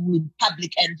accountable with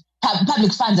public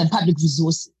funds and public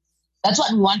resources. That's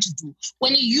what we want to do.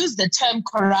 When you use the term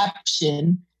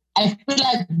corruption, I feel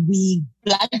like we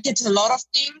blanket a lot of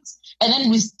things and then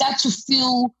we start to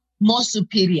feel more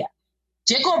superior.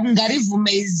 Jacob Ngarivume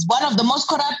is one of the most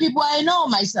corrupt people I know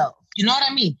myself. You know what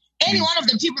I mean? Any one of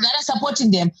the people that are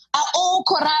supporting them are all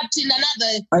corrupt in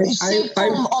another shape,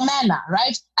 form, or manner,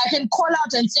 right? I can call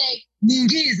out and say,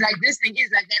 Ningi is like this, Ningi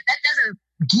is like that. That doesn't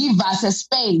give us a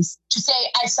space to say,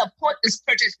 I support this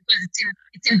protest because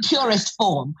it's in purest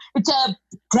form. It's a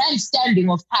grandstanding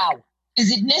of power.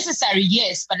 Is it necessary?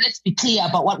 Yes, but let's be clear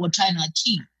about what we're trying to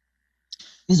achieve,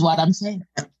 is what I'm saying.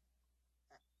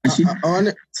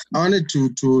 I wanted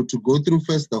to go through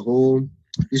first the whole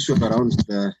issue around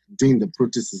doing the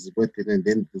protests is worth it, and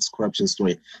then this corruption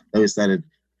story that we started.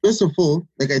 First of all,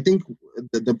 like I think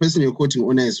the person you're quoting,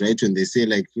 Ona, is right when they say,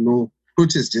 like,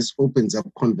 protest just opens up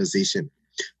conversation.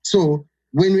 So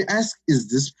when we ask, is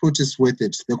this protest worth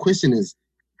it? The question is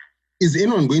is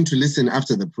anyone going to listen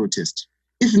after the protest?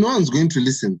 If no one's going to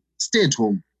listen, stay at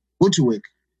home, go to work,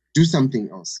 do something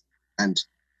else.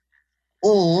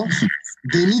 Or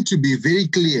they need to be very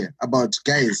clear about,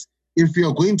 guys, if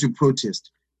you're going to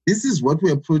protest, this is what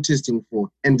we're protesting for,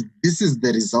 and this is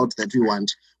the result that we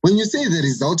want. When you say the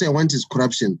result I want is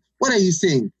corruption, what are you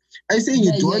saying? Are you saying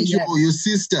you don't want your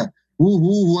sister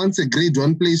who wants a grade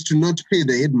 1 place to not pay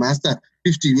the headmaster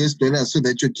 $50 so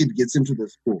that your kid gets into the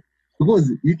school?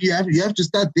 Because you have to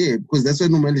start there, because that's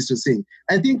what Nomalisa was saying.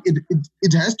 I think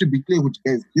it has to be clear with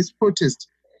guys, this protest,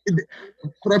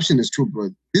 corruption is true, bro.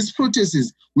 This protest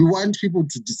is, we want people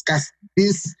to discuss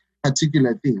this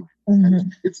particular thing. Mm-hmm.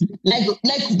 Like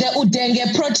the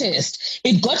Udenge protest,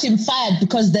 it got him fired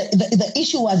because the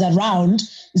issue was around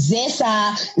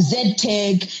ZESA,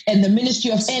 ZTEC, and the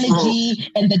Ministry of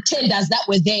Energy and the tenders that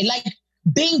were there, like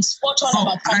being spot on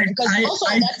about that. Because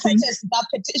that protest, that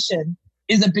petition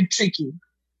is a bit tricky.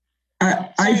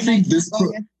 I think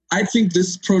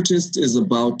this protest is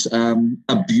about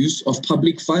abuse of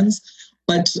public funds.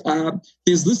 But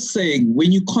there's this saying,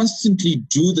 when you constantly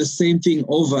do the same thing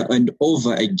over and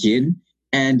over again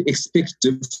and expect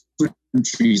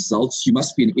different results, you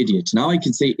must be an idiot. Now I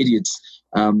can say idiot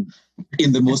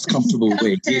in the most comfortable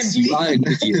way. Yes, you are an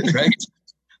idiot, right?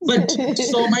 But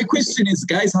so my question is,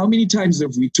 guys, how many times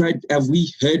have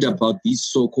we heard about these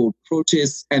so-called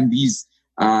protests and these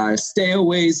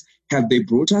stairways? Have they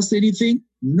brought us anything?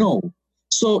 No.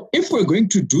 So if we're going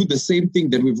to do the same thing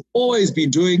that we've always been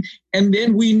doing, and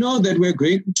then we know that we're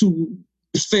going to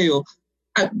fail,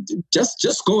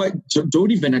 just go.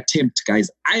 Don't even attempt,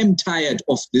 guys. I am tired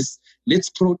of this. Let's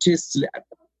protest.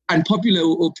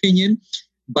 Unpopular opinion,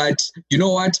 but you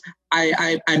know what?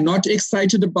 I'm not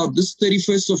excited about this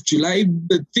 31st of July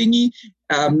the thingy,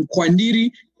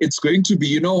 Kwandiri. It's going to be,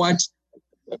 you know what?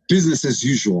 Business as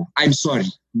usual. I'm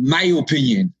sorry. My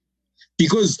opinion.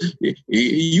 Because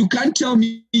you can't tell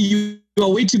me you are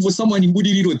waiting for someone in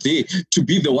Budiriro there to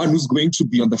be the one who's going to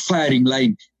be on the firing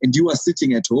line, and you are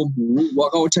sitting at home,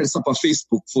 walk out and up on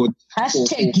Facebook for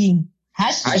hashtagging.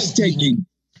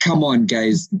 Come on,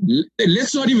 guys.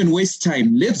 Let's not even waste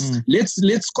time. Let's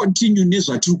continue.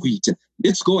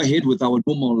 Let's go ahead with our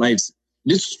normal lives.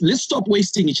 Let's stop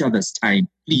wasting each other's time,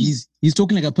 please. He's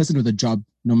talking like a person with a job.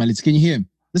 Normally, can you hear him?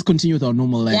 Let's continue with our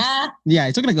normal lives. Yeah,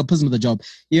 he's talking like a person with a job.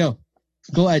 Yo.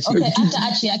 Go Archie. Okay, after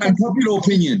Archie, I can... Unpopular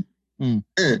opinion. All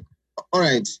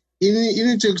right.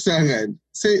 In Czech same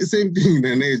thing,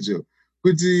 Nanejo.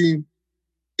 But in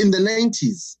the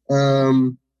 90s,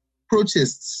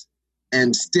 protests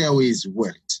and stairways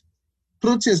worked.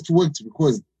 Protests worked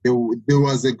because there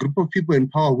was a group of people in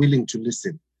power willing to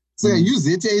listen. So use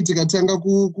it tikatanga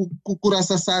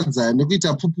kurasa sadza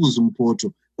nekuita pupus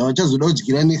mupoto.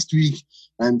 Next week,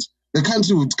 and the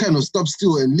country would kind of stop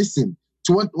still and listen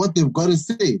to what they've got to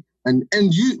say. And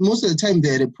you, most of the time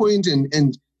they're at a point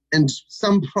and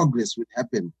some progress would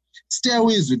happen.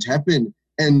 Stairways would happen,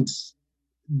 and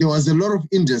there was a lot of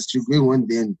industry going on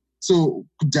then. So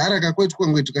took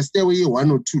a stairway 1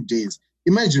 or 2 days.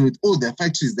 Imagine with all the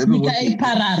factories that were working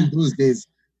in those days.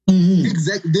 Mm-hmm.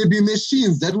 Exactly. There'd be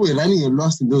machines that were running a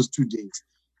loss in those 2 days.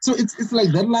 So it's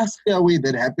like that last stairway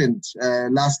that happened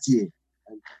last year.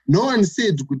 No one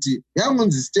said, young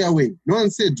ones stay away. No one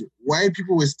said why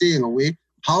people were staying away,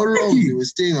 how long they were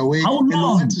staying away, and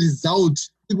what result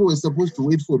people were supposed to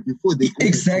wait for before they go.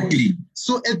 Exactly.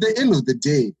 So at the end of the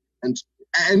day, and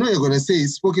I know you're going to say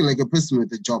spoken like a person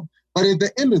with a job, but at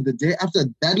the end of the day, after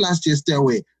that last year's stay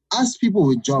away, us people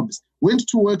with jobs went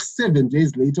to work 7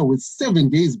 days later with 7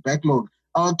 days backlog.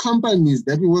 Our companies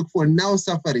that we work for are now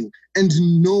suffering, and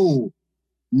no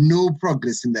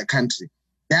progress in the country.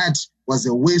 That was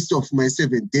a waste of my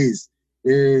 7 days.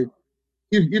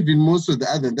 Even most of the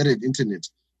other that had internet.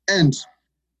 And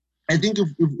I think if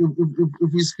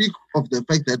we speak of the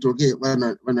fact that, okay,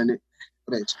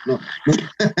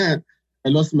 I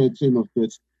lost my train of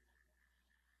thought.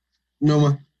 No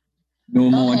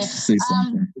more want to say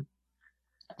something.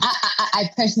 I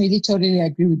personally totally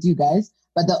agree with you guys.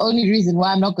 But the only reason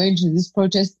why I'm not going to this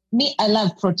protest, I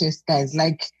love protest, guys.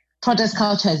 Like, protest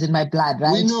culture is in my blood,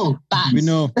 right? We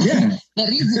know. Yeah.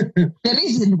 The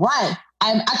reason why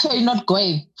I'm actually not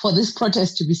going for this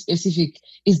protest, to be specific,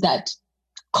 is that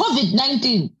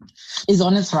COVID-19 is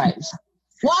on its rise.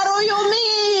 What do you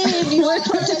mean? You are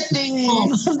protesting.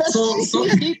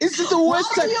 It's the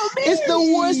worst time. It's the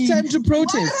worst time to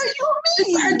protest. What do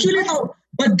you mean? Actually, no.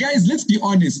 But guys, let's be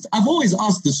honest. I've always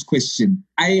asked this question.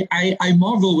 I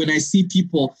marvel when I see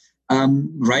people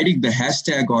writing the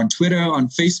hashtag on Twitter, on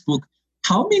Facebook.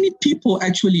 How many people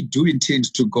actually do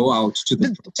intend to go out to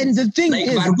the protest? And the thing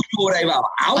is,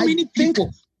 how many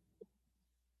people?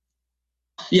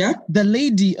 Yeah.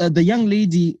 The young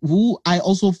lady who I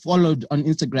also followed on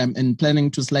Instagram and planning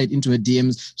to slide into her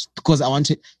DMs because I want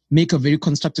to make a very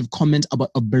constructive comment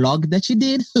about a blog that she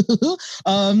did.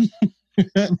 I'm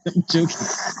joking.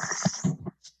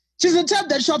 She's the type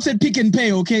that shops at Pick and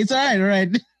Pay, okay? It's all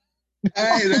right. All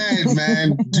right,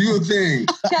 man. Do your thing.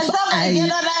 Can somebody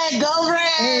get on that girlfriend?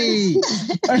 Hey.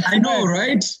 I know,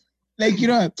 right? Like, you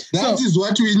know. That is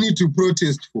what we need to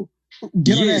protest for.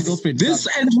 Get on that girlfriend. This,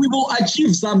 and we will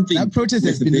achieve something. That protest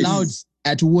has been loud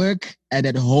at work and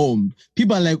at home.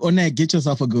 People are like, oh, no, get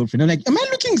yourself a girlfriend. I'm like, am I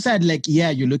looking sad? Like, yeah,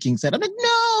 you're looking sad. I'm like,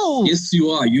 no. Yes, you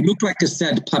are. You look like a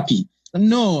sad puppy.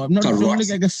 No, I'm not looking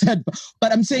like a sad.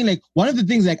 But I'm saying, like, one of the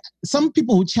things, like, some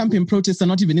people who champion protests are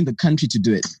not even in the country to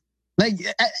do it. Like,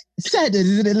 sad,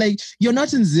 like, you're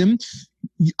not in Zim.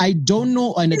 I don't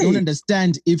know and I don't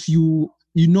understand if you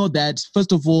know that,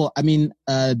 first of all, I mean,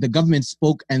 the government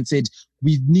spoke and said,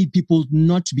 we need people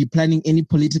not to be planning any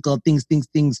political things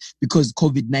because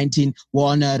COVID-19, we're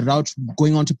on a route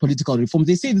going on to political reforms.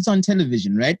 They say this on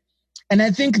television, right? And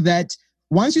I think that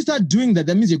once you start doing that,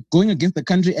 that means you're going against the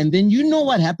country. And then you know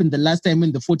what happened the last time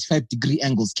when the 45-degree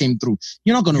angles came through.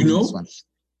 You're not going to win this one.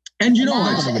 And you know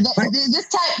what?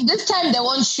 This time they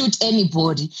won't shoot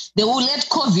anybody. They will let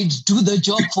COVID do the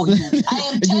job for you. I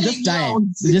am telling you.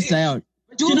 You just die out.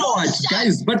 You know what,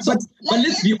 guys? But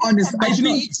let's be honest. I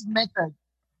think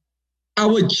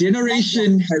our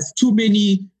generation has too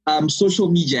many social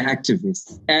media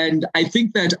activists, and I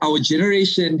think that our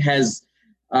generation has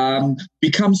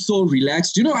become so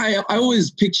relaxed. You know, I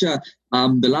always picture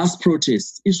the last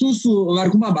protest. As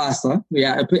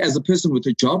a person with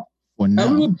a job, we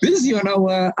were busy on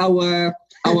our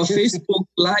Facebook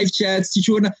live chats.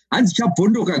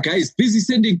 Guys, busy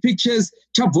sending pictures.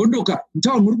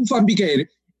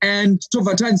 And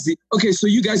okay, so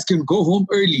you guys can go home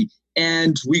early.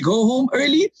 And we go home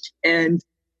early, and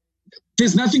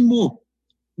there's nothing more.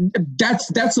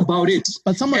 That's about it.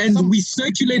 But we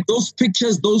circulate those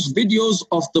pictures, those videos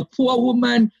of the poor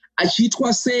woman.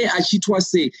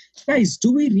 Achitwase. Guys,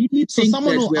 do we really think that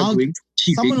we're going to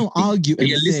achieve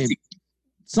realistic?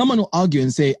 Someone will argue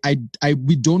and say,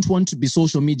 we don't want to be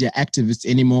social media activists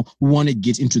anymore. We want to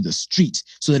get into the street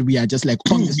so that we are just like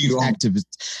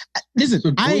activists. Listen,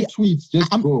 so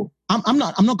go. I'm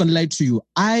not going to lie to you.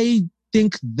 I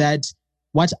think that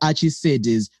what Archie said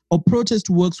is a protest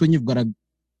works when you've got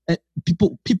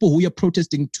people who you're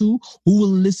protesting to who will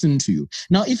listen to you.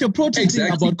 Now, if you're protesting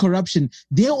about corruption,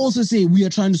 they also say we are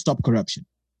trying to stop corruption.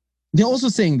 They're also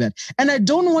saying that. And I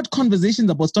don't know what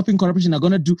conversations about stopping corruption are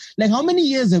going to do. Like, how many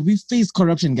years have we faced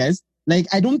corruption, guys? Like,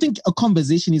 I don't think a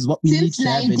conversation is what we need to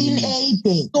have. Since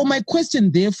 1980. So my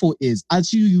question, therefore, is,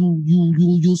 as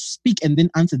you speak and then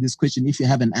answer this question if you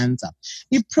have an answer.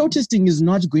 If protesting is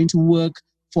not going to work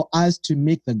for us to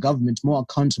make the government more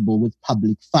accountable with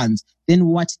public funds, then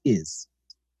what is?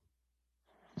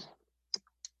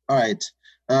 All right.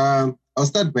 I'll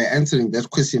start by answering that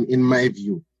question in my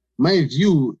view. My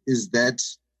view is that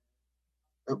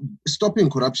stopping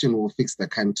corruption will fix the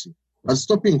country. But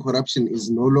stopping corruption is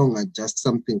no longer just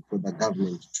something for the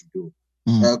government to do.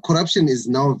 Corruption is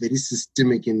now very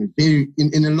systemic in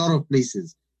a lot of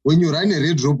places. When you run a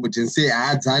red robot and say,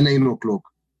 it's 9 o'clock,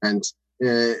 and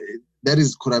that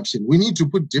is corruption. We need to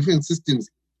put different systems.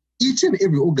 Each and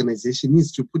every organization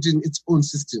needs to put in its own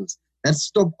systems that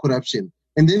stop corruption.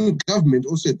 And then government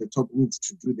also at the top needs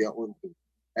to do their own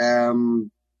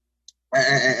thing.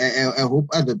 I hope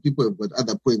other people have got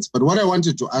other points. But what I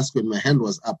wanted to ask when my hand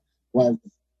was up was,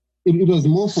 it was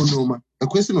more for Noma. The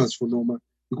question was for Noma,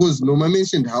 because Noma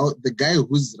mentioned how the guy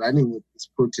who's running with this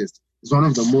protest is one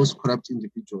of the most corrupt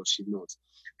individuals she knows.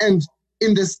 And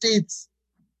in the States,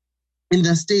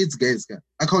 guys,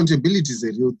 accountability is a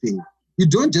real thing. You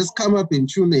don't just come up and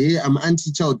tune, hey, I'm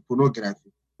anti-child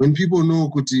pornography. When people know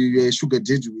you're a sugar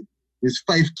daddy with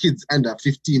 5 kids under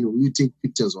 15 who you take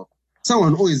pictures of.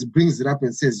 Someone always brings it up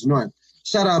and says, you know what,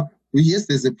 shut up. Yes,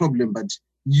 there's a problem, but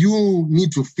you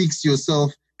need to fix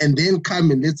yourself and then come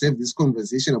and let's have this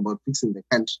conversation about fixing the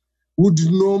country. Would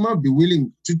Norma be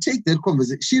willing to take that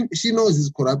conversation? She knows he's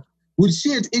corrupt. Would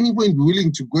she at any point be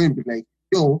willing to go and be like,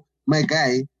 yo, my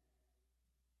guy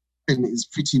is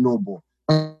pretty noble?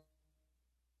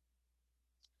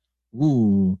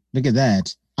 Ooh, look at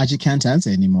that. Archie can't answer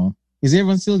anymore. Is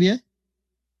everyone still there?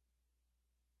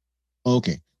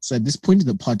 Okay. So at this point of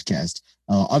the podcast,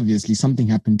 obviously something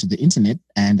happened to the internet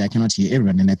and I cannot hear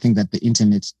everyone. And I think that the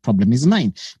internet problem is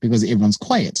mine because everyone's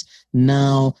quiet.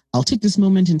 Now, I'll take this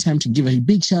moment in time to give a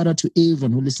big shout out to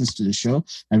everyone who listens to the show.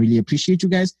 I really appreciate you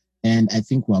guys. And I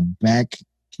think we're back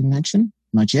in action.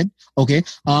 Not yet. Okay.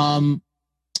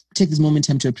 take this moment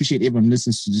in time to appreciate everyone who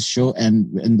listens to this show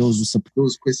and those who support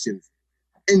those questions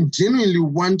and genuinely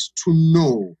want to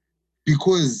know,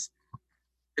 because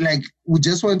like we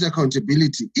just want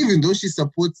accountability, even though she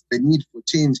supports the need for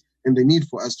change and the need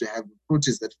for us to have a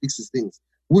protest that fixes things.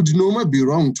 Would Noma be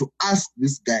wrong to ask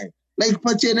this guy? Like,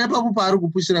 pachena papo paari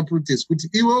kupushira protest kuti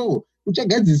iwowo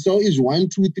uchagadzisawo izvi 1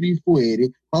 2 3 4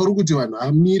 here pauri kuti vanhu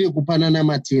amire kupanana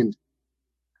matenda.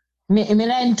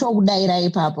 Mina nditokudaira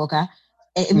ipapo ka.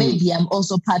 Maybe I'm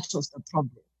also part of the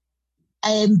problem.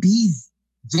 I am busy,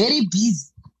 very busy.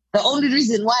 The only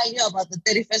reason why I knew about the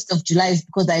 31st of July is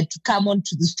because I had to come on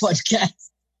to this podcast.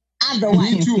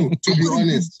 Otherwise, me too, to be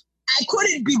honest. I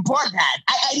couldn't be bothered.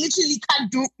 I literally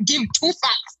can't give two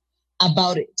facts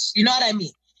about it. You know what I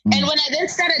mean? And when I then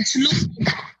started to look,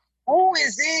 who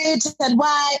is it and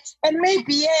why? And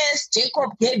maybe, yes,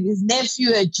 Jacob gave his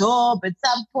nephew a job at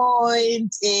some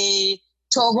point.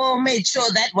 Togo made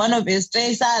sure that one of his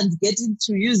stray sons getting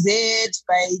to use it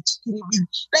by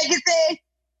like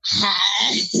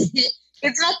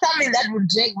it's not something that would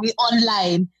drag me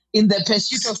online in the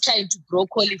pursuit of trying to grow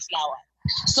cauliflower.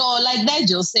 So, like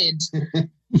Nigel said,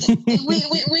 we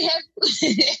have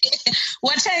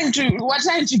we're trying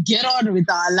to get on with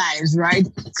our lives, right?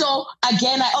 So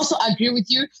again, I also agree with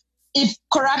you. If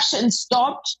corruption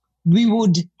stopped, we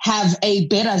would have a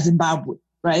better Zimbabwe,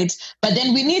 right? But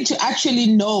then we need to actually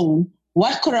know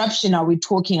what corruption are we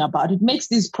talking about. It makes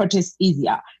these protests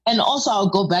easier. And also I'll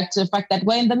go back to the fact that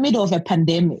we're in the middle of a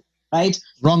pandemic, right?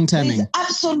 Wrong timing. There's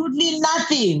absolutely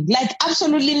nothing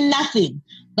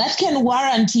that can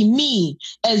warranty me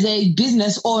as a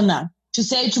business owner to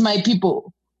say to my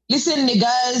people, listen,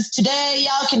 niggas, today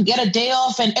y'all can get a day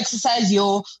off and exercise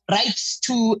your rights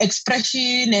to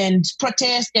expression and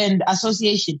protest and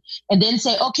association. And then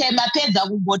say, okay, my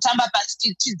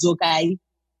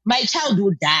child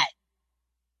will die.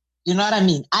 You know what I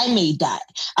mean? I may die.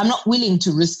 I'm not willing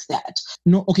to risk that.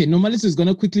 No, okay. Nomalisa is going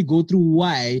to quickly go through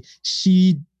why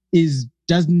she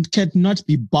cannot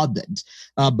be bothered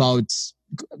about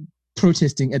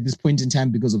protesting at this point in time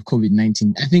because of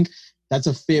COVID-19. I think that's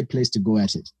a fair place to go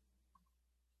at it.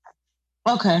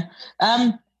 Okay.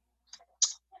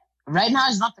 Right now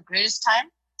is not the greatest time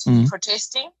to be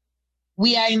protesting.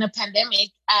 We are in a pandemic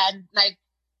and like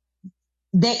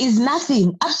there is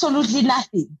nothing, absolutely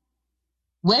nothing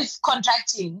with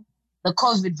contracting the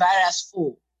COVID virus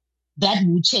for that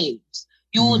will change.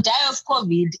 You will die of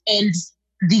COVID and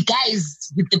the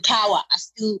guys with the power are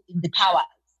still in the power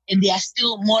and they are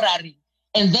still murdering.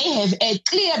 And they have a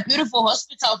clear, beautiful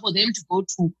hospital for them to go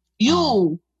to.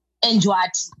 You and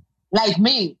Joati, like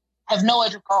me, have nowhere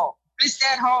to go. Please stay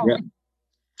at home.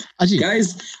 Yeah.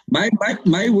 Guys,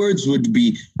 my words would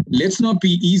be, let's not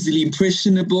be easily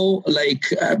impressionable.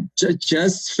 Like,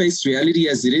 just face reality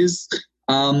as it is.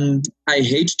 I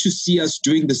hate to see us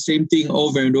doing the same thing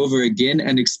over and over again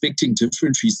and expecting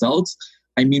different results.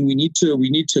 I mean, we need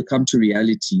to come to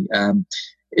reality.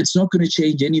 It's not going to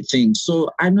change anything. So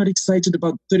I'm not excited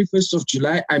about 31st of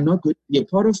July. I'm not going to be a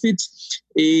part of it.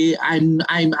 I'm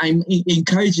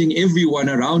encouraging everyone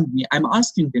around me. I'm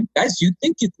asking them, guys, do you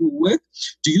think it will work?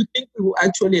 Do you think we will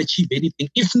actually achieve anything?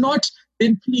 If not,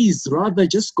 then please rather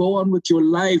just go on with your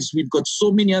lives. We've got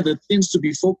so many other things to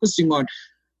be focusing on.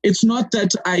 It's not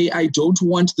that I don't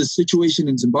want the situation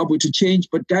in Zimbabwe to change,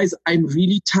 but guys, I'm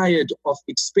really tired of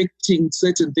expecting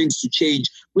certain things to change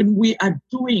when we are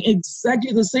doing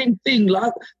exactly the same thing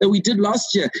that we did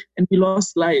last year and we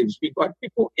lost lives. We got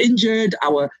people injured.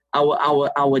 Our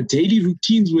daily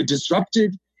routines were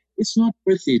disrupted. It's not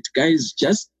worth it, guys.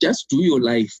 Just do your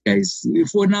life, guys.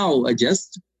 For now,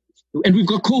 and we've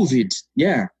got COVID.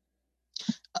 Yeah.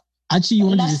 Actually, you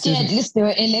wanted last year, at least there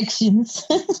were elections.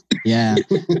 Yeah.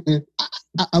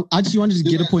 Actually, you wanted to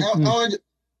get a point. I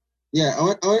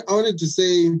wanted to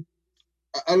say,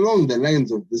 along the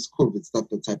lines of this COVID stuff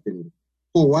that's happening,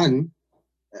 for one,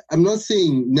 I'm not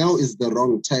saying now is the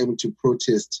wrong time to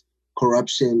protest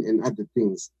corruption and other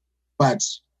things, but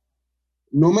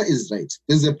Noma is right.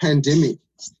 There's a pandemic.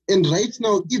 And right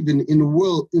now, even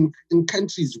in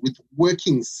countries with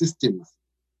working systems,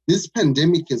 this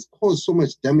pandemic has caused so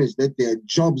much damage that there are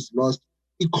jobs lost.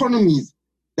 Economies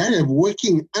that have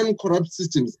working uncorrupt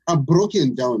systems are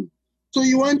broken down. So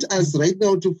you want us right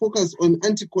now to focus on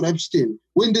anti-corruption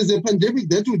when there's a pandemic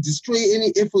that will destroy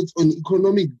any efforts on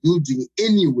economic building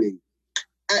anyway.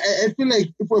 I feel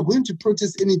like if we're going to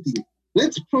protest anything,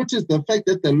 let's protest the fact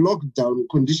that the lockdown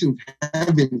conditions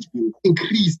haven't been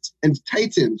increased and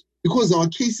tightened because our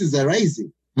cases are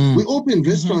rising. We opened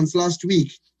restaurants last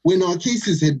week when our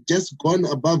cases had just gone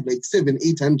above like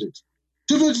 700-800.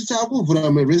 To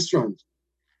from a restaurant,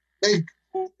 like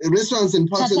restaurants and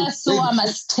parks. Tatasua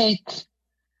must take.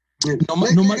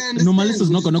 Normalist is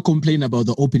not going to complain about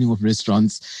the opening of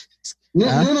restaurants.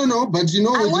 No. But you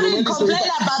know, I wouldn't complain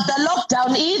about the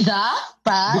lockdown either,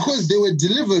 but because they were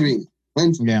delivering.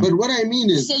 But what I mean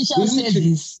is, essential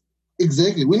service.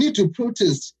 Exactly. We need to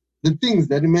protest the things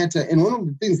that matter, and one of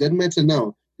the things that matter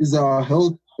now is our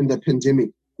health and the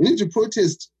pandemic. We need to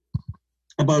protest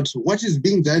about what is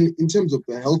being done in terms of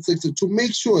the health sector to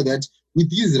make sure that with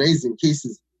these rising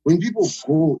cases, when people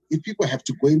if people have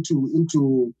to go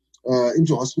into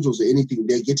hospitals or anything,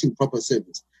 they're getting proper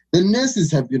service. The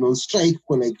nurses have been on strike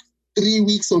for like 3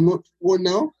 weeks or more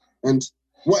now, and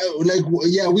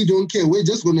we don't care. We're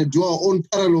just going to do our own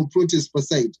parallel protest per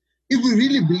side. If we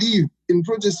really believe in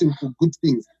protesting for good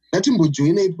things,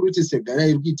 join a protest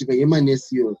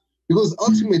because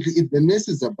ultimately, if the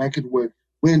nurses are back at work,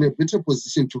 we're in a better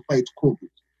position to fight COVID.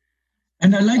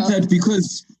 And I like that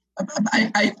because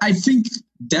I think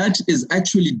that is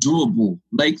actually doable.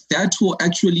 Like that will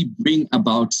actually bring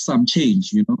about some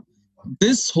change, you know.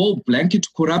 This whole blanket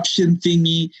corruption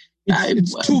thingy,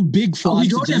 it's too big for us. We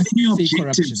don't have any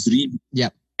objectives, really. Yeah.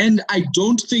 And I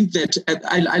don't think that,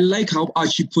 I like how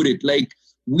Archie put it, like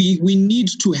we need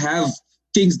to have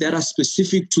things that are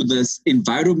specific to this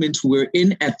environment we're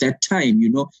in at that time, you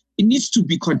know. It needs to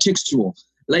be contextual.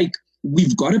 Like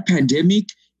we've got a pandemic,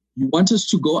 you want us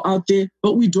to go out there,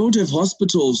 but we don't have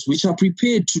hospitals which are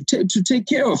prepared to take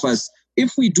care of us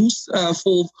if we do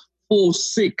fall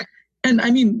sick. And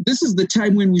I mean, this is the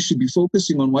time when we should be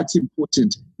focusing on what's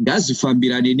important.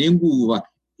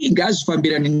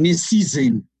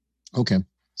 Season. Okay.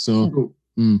 So,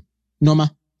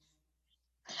 Norma?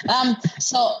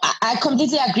 So I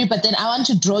completely agree, but then I want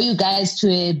to draw you guys to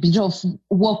a bit of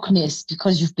wokeness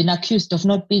because you've been accused of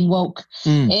not being woke.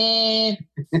 There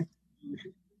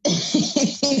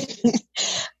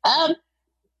are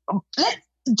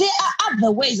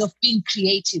other ways of being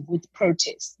creative with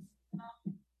protest.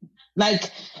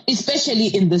 Like, especially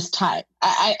in this time.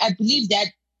 I believe that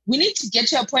we need to get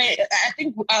to a point. I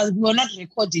think we were not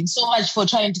recording so much for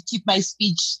trying to keep my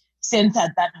speech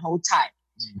centered that whole time.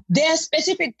 There are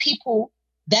specific people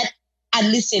that are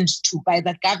listened to by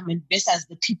the government versus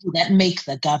the people that make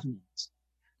the government.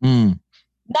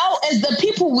 Now, as the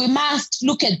people, we must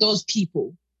look at those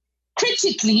people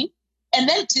critically and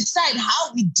then decide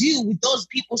how we deal with those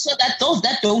people so that those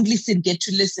that don't listen get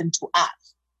to listen to us.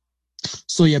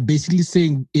 So you're basically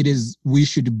saying we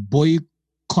should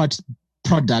boycott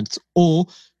products or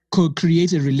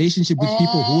create a relationship with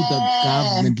people who the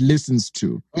government listens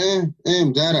to.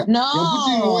 Dara, no, you're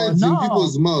putting words in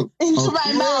people's mouth. Into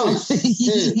my mouth.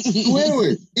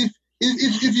 Wait.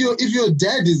 If your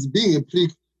dad is being a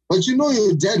prick, but you know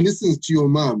your dad listens to your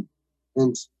mom,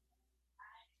 and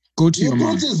go to your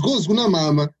mom. Protest goes kuna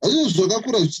mama. Okay.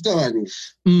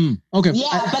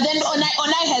 Yeah, but then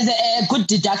Onai has a good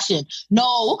deduction.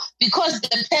 No, because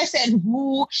the person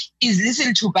who is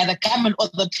listened to by the government or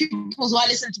the people who are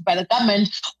listened to by the government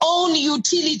own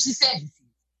utility services.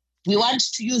 We want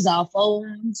to use our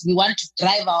phones. We want to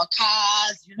drive our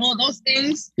cars. You know, those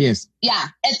things. Yes. Yeah.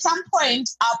 At some point,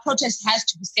 our protest has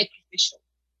to be sacrificial.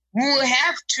 We will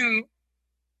have to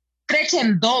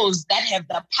threaten those that have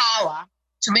the power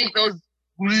to make those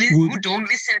who don't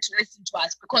listen to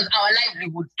us because our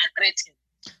livelihoods are threatened.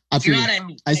 You know what I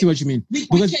mean? I see what you mean. We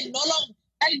can no longer,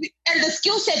 and the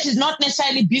skill set is not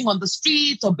necessarily being on the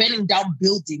streets or burning down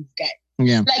buildings, guys.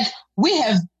 Yeah. Like, we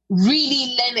have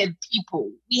really learned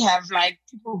people. We have, like,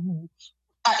 people who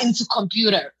are into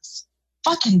computers.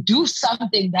 Fucking do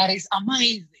something that is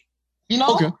amazing. You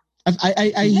know? Okay.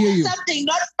 I hear you. Something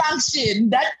not function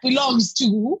that belongs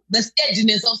to the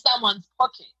steadiness of someone's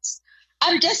pockets.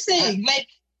 I'm just saying, like,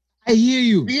 I hear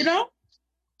you. You know?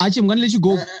 Archie, I'm gonna let you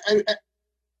go.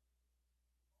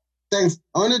 Thanks.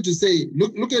 I wanted to say,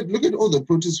 look at all the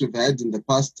protests we've had in the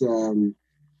past. I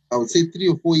would say 3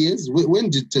 or 4 years.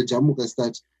 When did Jamuka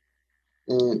start?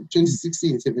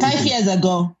 2016, 17. 5 years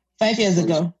ago. 5 years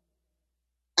ago.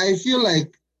 I feel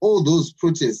like all those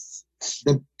protests,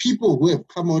 the people who have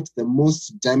come out the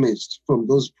most damaged from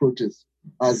those protests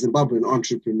are Zimbabwean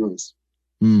entrepreneurs.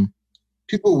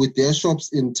 People with their shops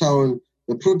in town,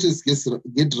 the protests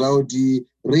get rowdy,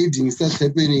 raiding starts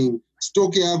happening.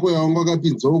 Stock yako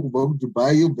yaungakapinzawo kubva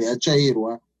kuDubai yobva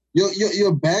yachairwa.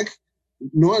 You're back.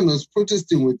 No one was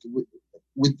protesting with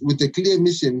a clear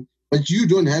mission, but you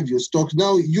don't have your stock.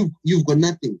 Now you've got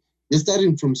nothing. You're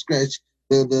starting from scratch.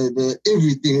 The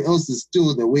everything else is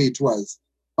still the way it was.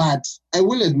 But I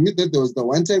will admit that there was the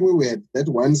one time where we had that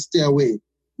one stairway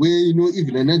where, you know,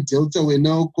 even in Delta were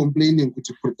now complaining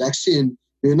to production.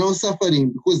 They're now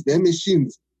suffering because their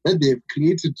machines that they've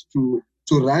created to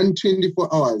to run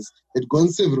 24 hours had gone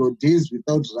several days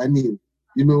without running.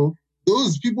 You know,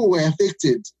 those people were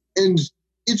affected, and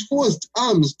it forced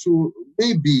arms to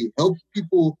maybe help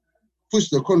people push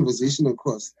the conversation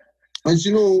across. But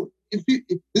you know, if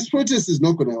this protest is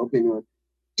not going to help anyone,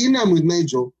 I'm with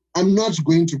Nigel. I'm not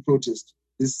going to protest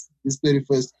this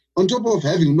 31st. On top of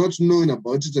having not known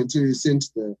about it until you sent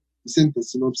the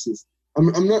synopsis,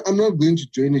 I'm not going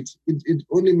to join it. It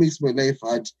only makes my life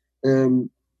hard.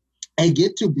 I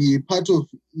get to be part of,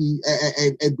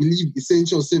 I believe,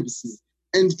 essential services.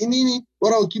 And in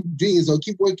what I'll keep doing is I'll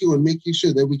keep working on making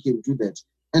sure that we can do that.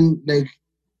 And like,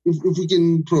 if we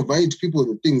can provide people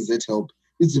the things that help,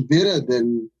 it's better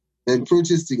than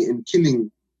protesting and killing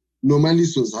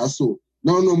Nomaliso's hustle.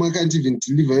 Now Noma can't even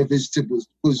deliver vegetables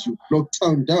because you blocked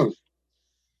town down.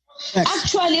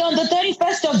 Actually, on the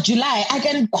 31st of July, I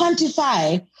can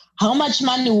quantify how much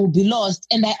money will be lost,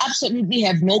 and I absolutely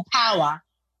have no power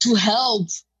to help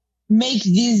make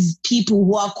these people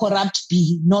who are corrupt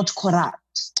be not corrupt.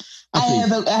 I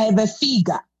have a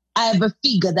figure. I have a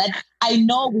figure that I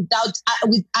know with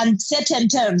uncertain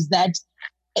terms that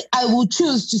I will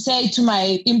choose to say to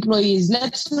my employees,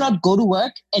 let's not go to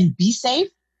work and be safe.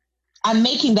 I'm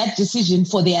making that decision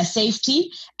for their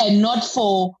safety and not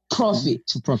for profit.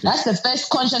 That's the first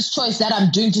conscious choice that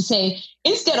I'm doing, to say,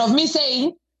 instead of me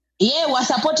saying, yeah, we're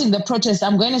supporting the protest,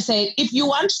 I'm going to say, if you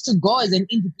want to go as an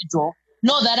individual,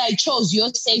 know that I chose your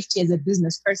safety as a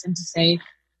business person to say,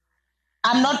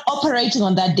 I'm not operating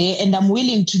on that day and I'm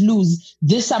willing to lose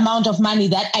this amount of money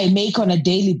that I make on a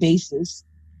daily basis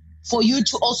for you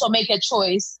to also make a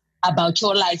choice about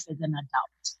your life as an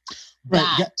adult.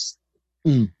 Right.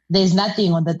 There's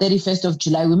nothing on the 31st of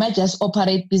July. We might just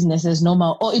operate business as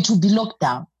normal, or it will be locked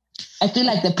down. I feel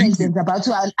like the president's about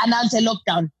to announce a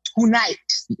lockdown tonight.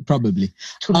 Probably.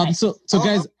 Tonight. So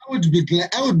guys, I would be glad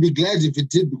if it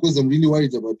did, because I'm really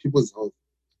worried about people's health.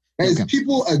 Guys,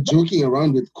 people are joking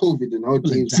around with COVID and how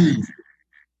dangerous it is.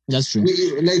 That's true.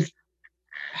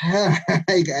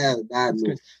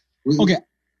 Okay.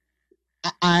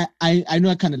 I know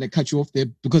I kind of like cut you off there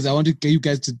because I want to get you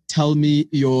guys to tell me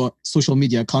your social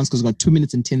media accounts, because we've got 2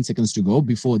 minutes and 10 seconds to go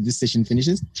before this session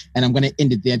finishes, and I'm going to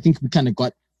end it there. I think we kind of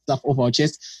got stuff off our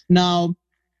chest. Now,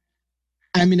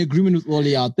 I'm in agreement with all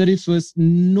y'all. 31st,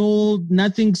 no,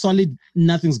 nothing solid,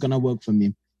 nothing's going to work for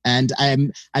me. And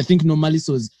I think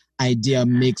Nomaliso's idea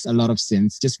makes a lot of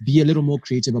sense. Just be a little more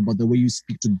creative about the way you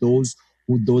speak to those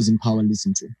who those in power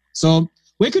listen to. So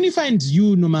where can you find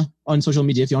you, Noma, on social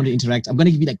media if you want to interact? I'm going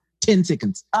to give you like 10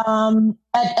 seconds. At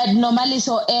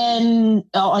Nomaliso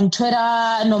on Twitter,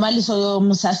 Nomaliso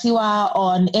Musasiwa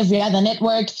on every other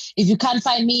network. If you can't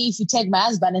find me, if you take my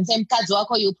husband and say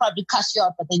Mkazuako, you'll probably cuss you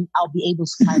out, but then I'll be able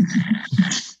to find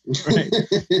you. Right.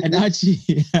 And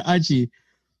Archie.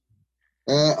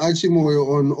 Archie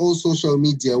Moyo on all social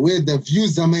media, where the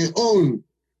views are my own.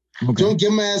 Okay. Don't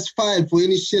get my ass fired for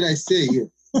any shit I say here.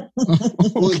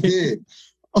 Okay.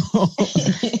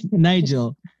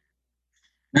 Nigel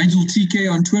TK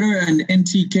on Twitter and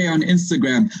NTK on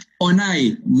Instagram.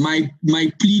 Onai, my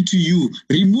plea to you,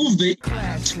 remove the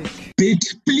bit,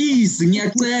 please.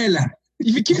 Nyatela.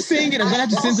 If you keep saying it, I'm gonna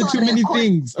have to censor too many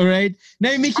things. All right.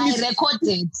 Now you're making me record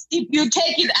it. If you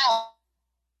take it out.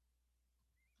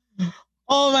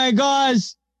 Oh my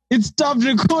gosh. It stopped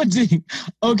recording.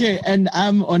 Okay, and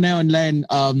I'm online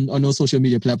on all social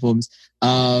media platforms.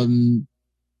 Thanks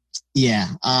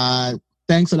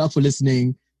a lot for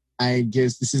listening. I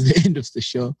guess this is the end of the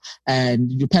show.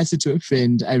 And you pass it to a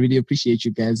friend. I really appreciate you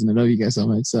guys and I love you guys so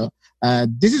much. So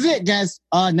this is it, guys.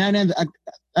 Now the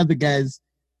other guys,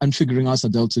 I'm figuring out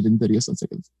adulthood in 30 or so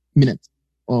minutes.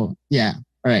 Oh, yeah.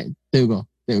 All right. There we go.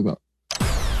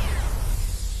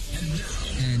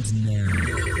 And now.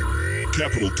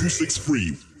 Capital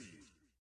 263